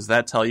 17, does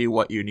that tell you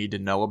what you need to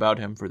know about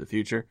him for the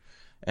future?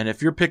 And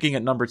if you're picking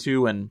at number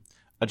 2 and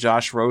a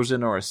Josh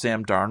Rosen or a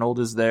Sam Darnold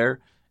is there,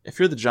 if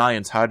you're the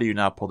Giants, how do you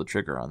not pull the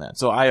trigger on that?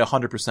 So I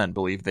 100%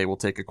 believe they will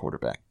take a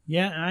quarterback.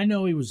 Yeah, I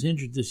know he was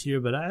injured this year,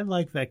 but I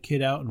like that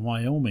kid out in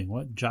Wyoming.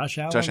 What, Josh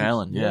Allen? Josh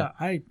Allen, yeah.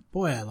 I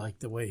like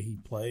the way he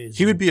plays.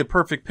 He would be a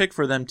perfect pick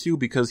for them, too,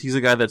 because he's a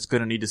guy that's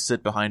going to need to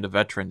sit behind a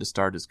veteran to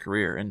start his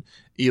career. And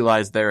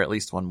Eli's there at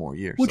least one more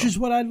year. Which is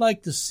what I'd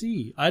like to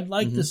see. I'd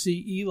like to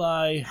see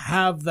Eli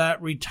have that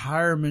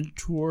retirement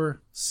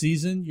tour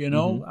season, you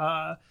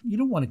know. You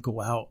don't want to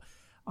go out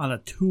on a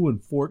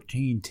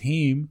 2-14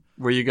 team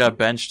where you got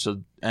benched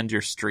to end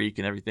your streak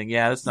and everything.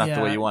 Yeah, that's not the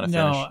way you want to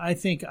finish. No, I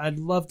think I'd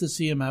love to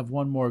see him have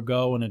one more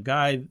go, and a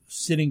guy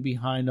sitting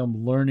behind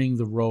him learning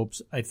the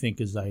ropes, I think,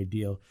 is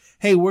ideal.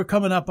 Hey, we're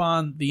coming up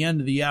on the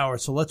end of the hour,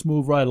 so let's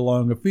move right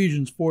along.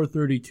 Ephesians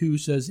 4:32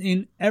 says,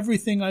 "In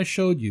everything I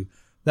showed you,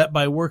 that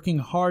by working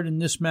hard in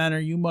this manner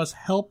you must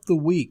help the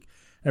weak,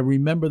 and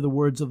remember the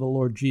words of the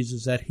Lord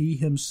Jesus, that he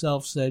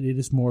himself said, it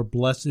is more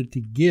blessed to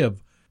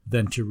give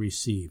than to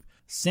receive."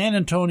 San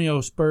Antonio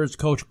Spurs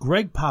coach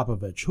Greg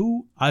Popovich,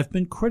 who I've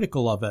been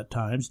critical of at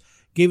times,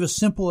 gave a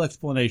simple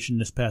explanation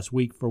this past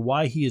week for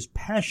why he is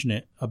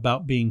passionate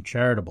about being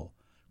charitable.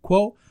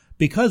 Quote,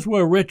 "Because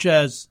we're rich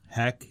as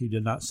heck," he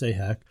did not say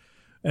heck,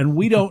 "and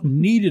we don't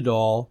need it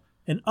all,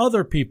 and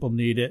other people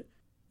need it,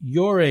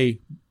 you're a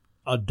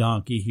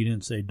donkey," he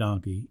didn't say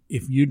donkey,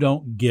 "if you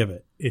don't give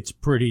it." It's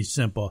pretty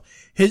simple.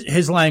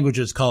 His language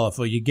is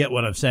colorful. You get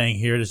what I'm saying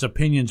here. His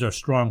opinions are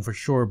strong for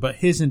sure, but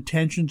his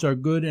intentions are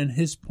good and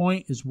his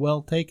point is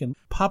well taken.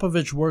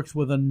 Popovich works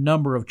with a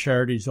number of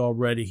charities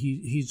already.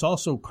 He's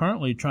also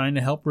currently trying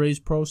to help raise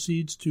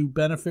proceeds to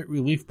benefit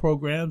relief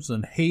programs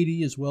in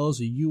Haiti as well as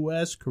the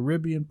U.S.,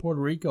 Caribbean,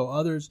 Puerto Rico,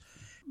 others.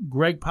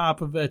 Greg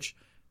Popovich,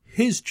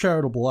 his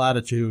charitable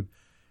attitude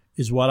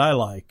is what I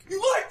like.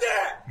 You like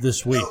that?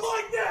 This week. You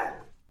like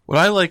that? What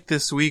I liked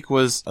this week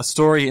was a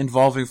story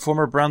involving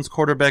former Browns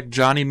quarterback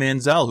Johnny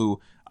Manziel, who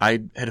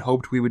I had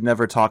hoped we would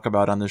never talk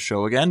about on this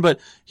show again, but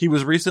he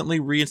was recently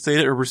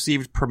reinstated or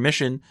received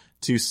permission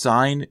to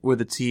sign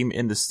with a team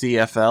in the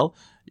CFL.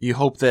 You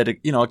hope that,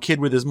 a kid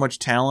with as much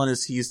talent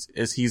as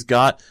he's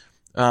got,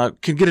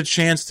 can get a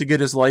chance to get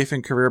his life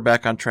and career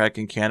back on track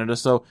in Canada.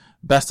 So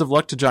best of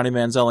luck to Johnny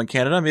Manziel in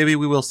Canada. Maybe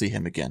we will see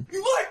him again. You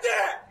like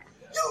that?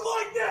 You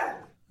like that?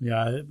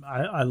 Yeah,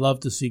 I love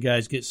to see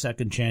guys get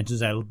second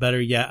chances.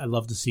 Better yet, I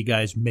love to see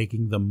guys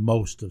making the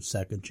most of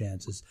second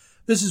chances.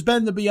 This has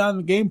been the Beyond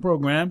the Game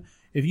program.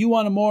 If you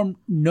want to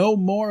know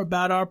more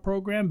about our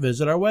program,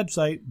 visit our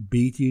website,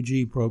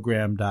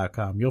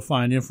 btgprogram.com. You'll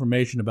find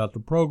information about the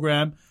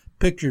program,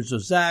 pictures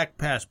of Zach,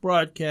 past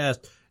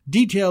broadcasts,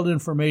 detailed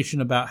information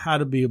about how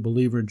to be a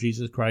believer in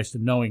Jesus Christ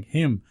and knowing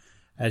Him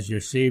as your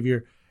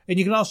Savior. And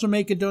you can also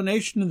make a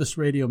donation to this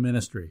radio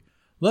ministry.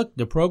 Look,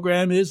 the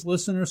program is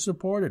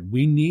listener-supported.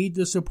 We need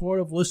the support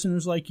of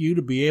listeners like you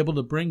to be able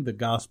to bring the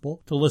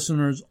gospel to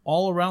listeners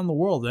all around the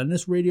world. And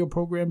this radio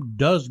program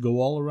does go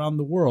all around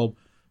the world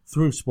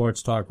through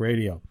Sports Talk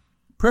Radio.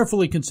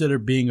 Prayerfully consider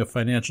being a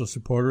financial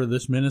supporter of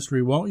this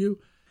ministry, won't you?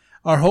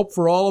 Our hope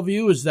for all of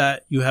you is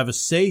that you have a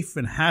safe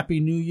and happy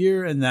new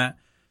year and that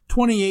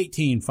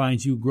 2018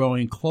 finds you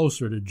growing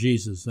closer to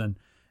Jesus than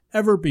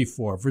ever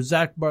before. For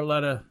Zach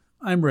Barletta,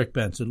 I'm Rick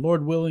Benson.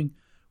 Lord willing,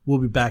 we'll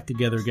be back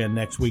together again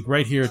next week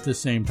right here at the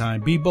same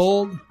time. Be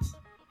bold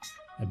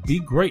and be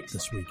great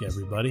this week,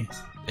 everybody.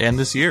 And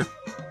this year.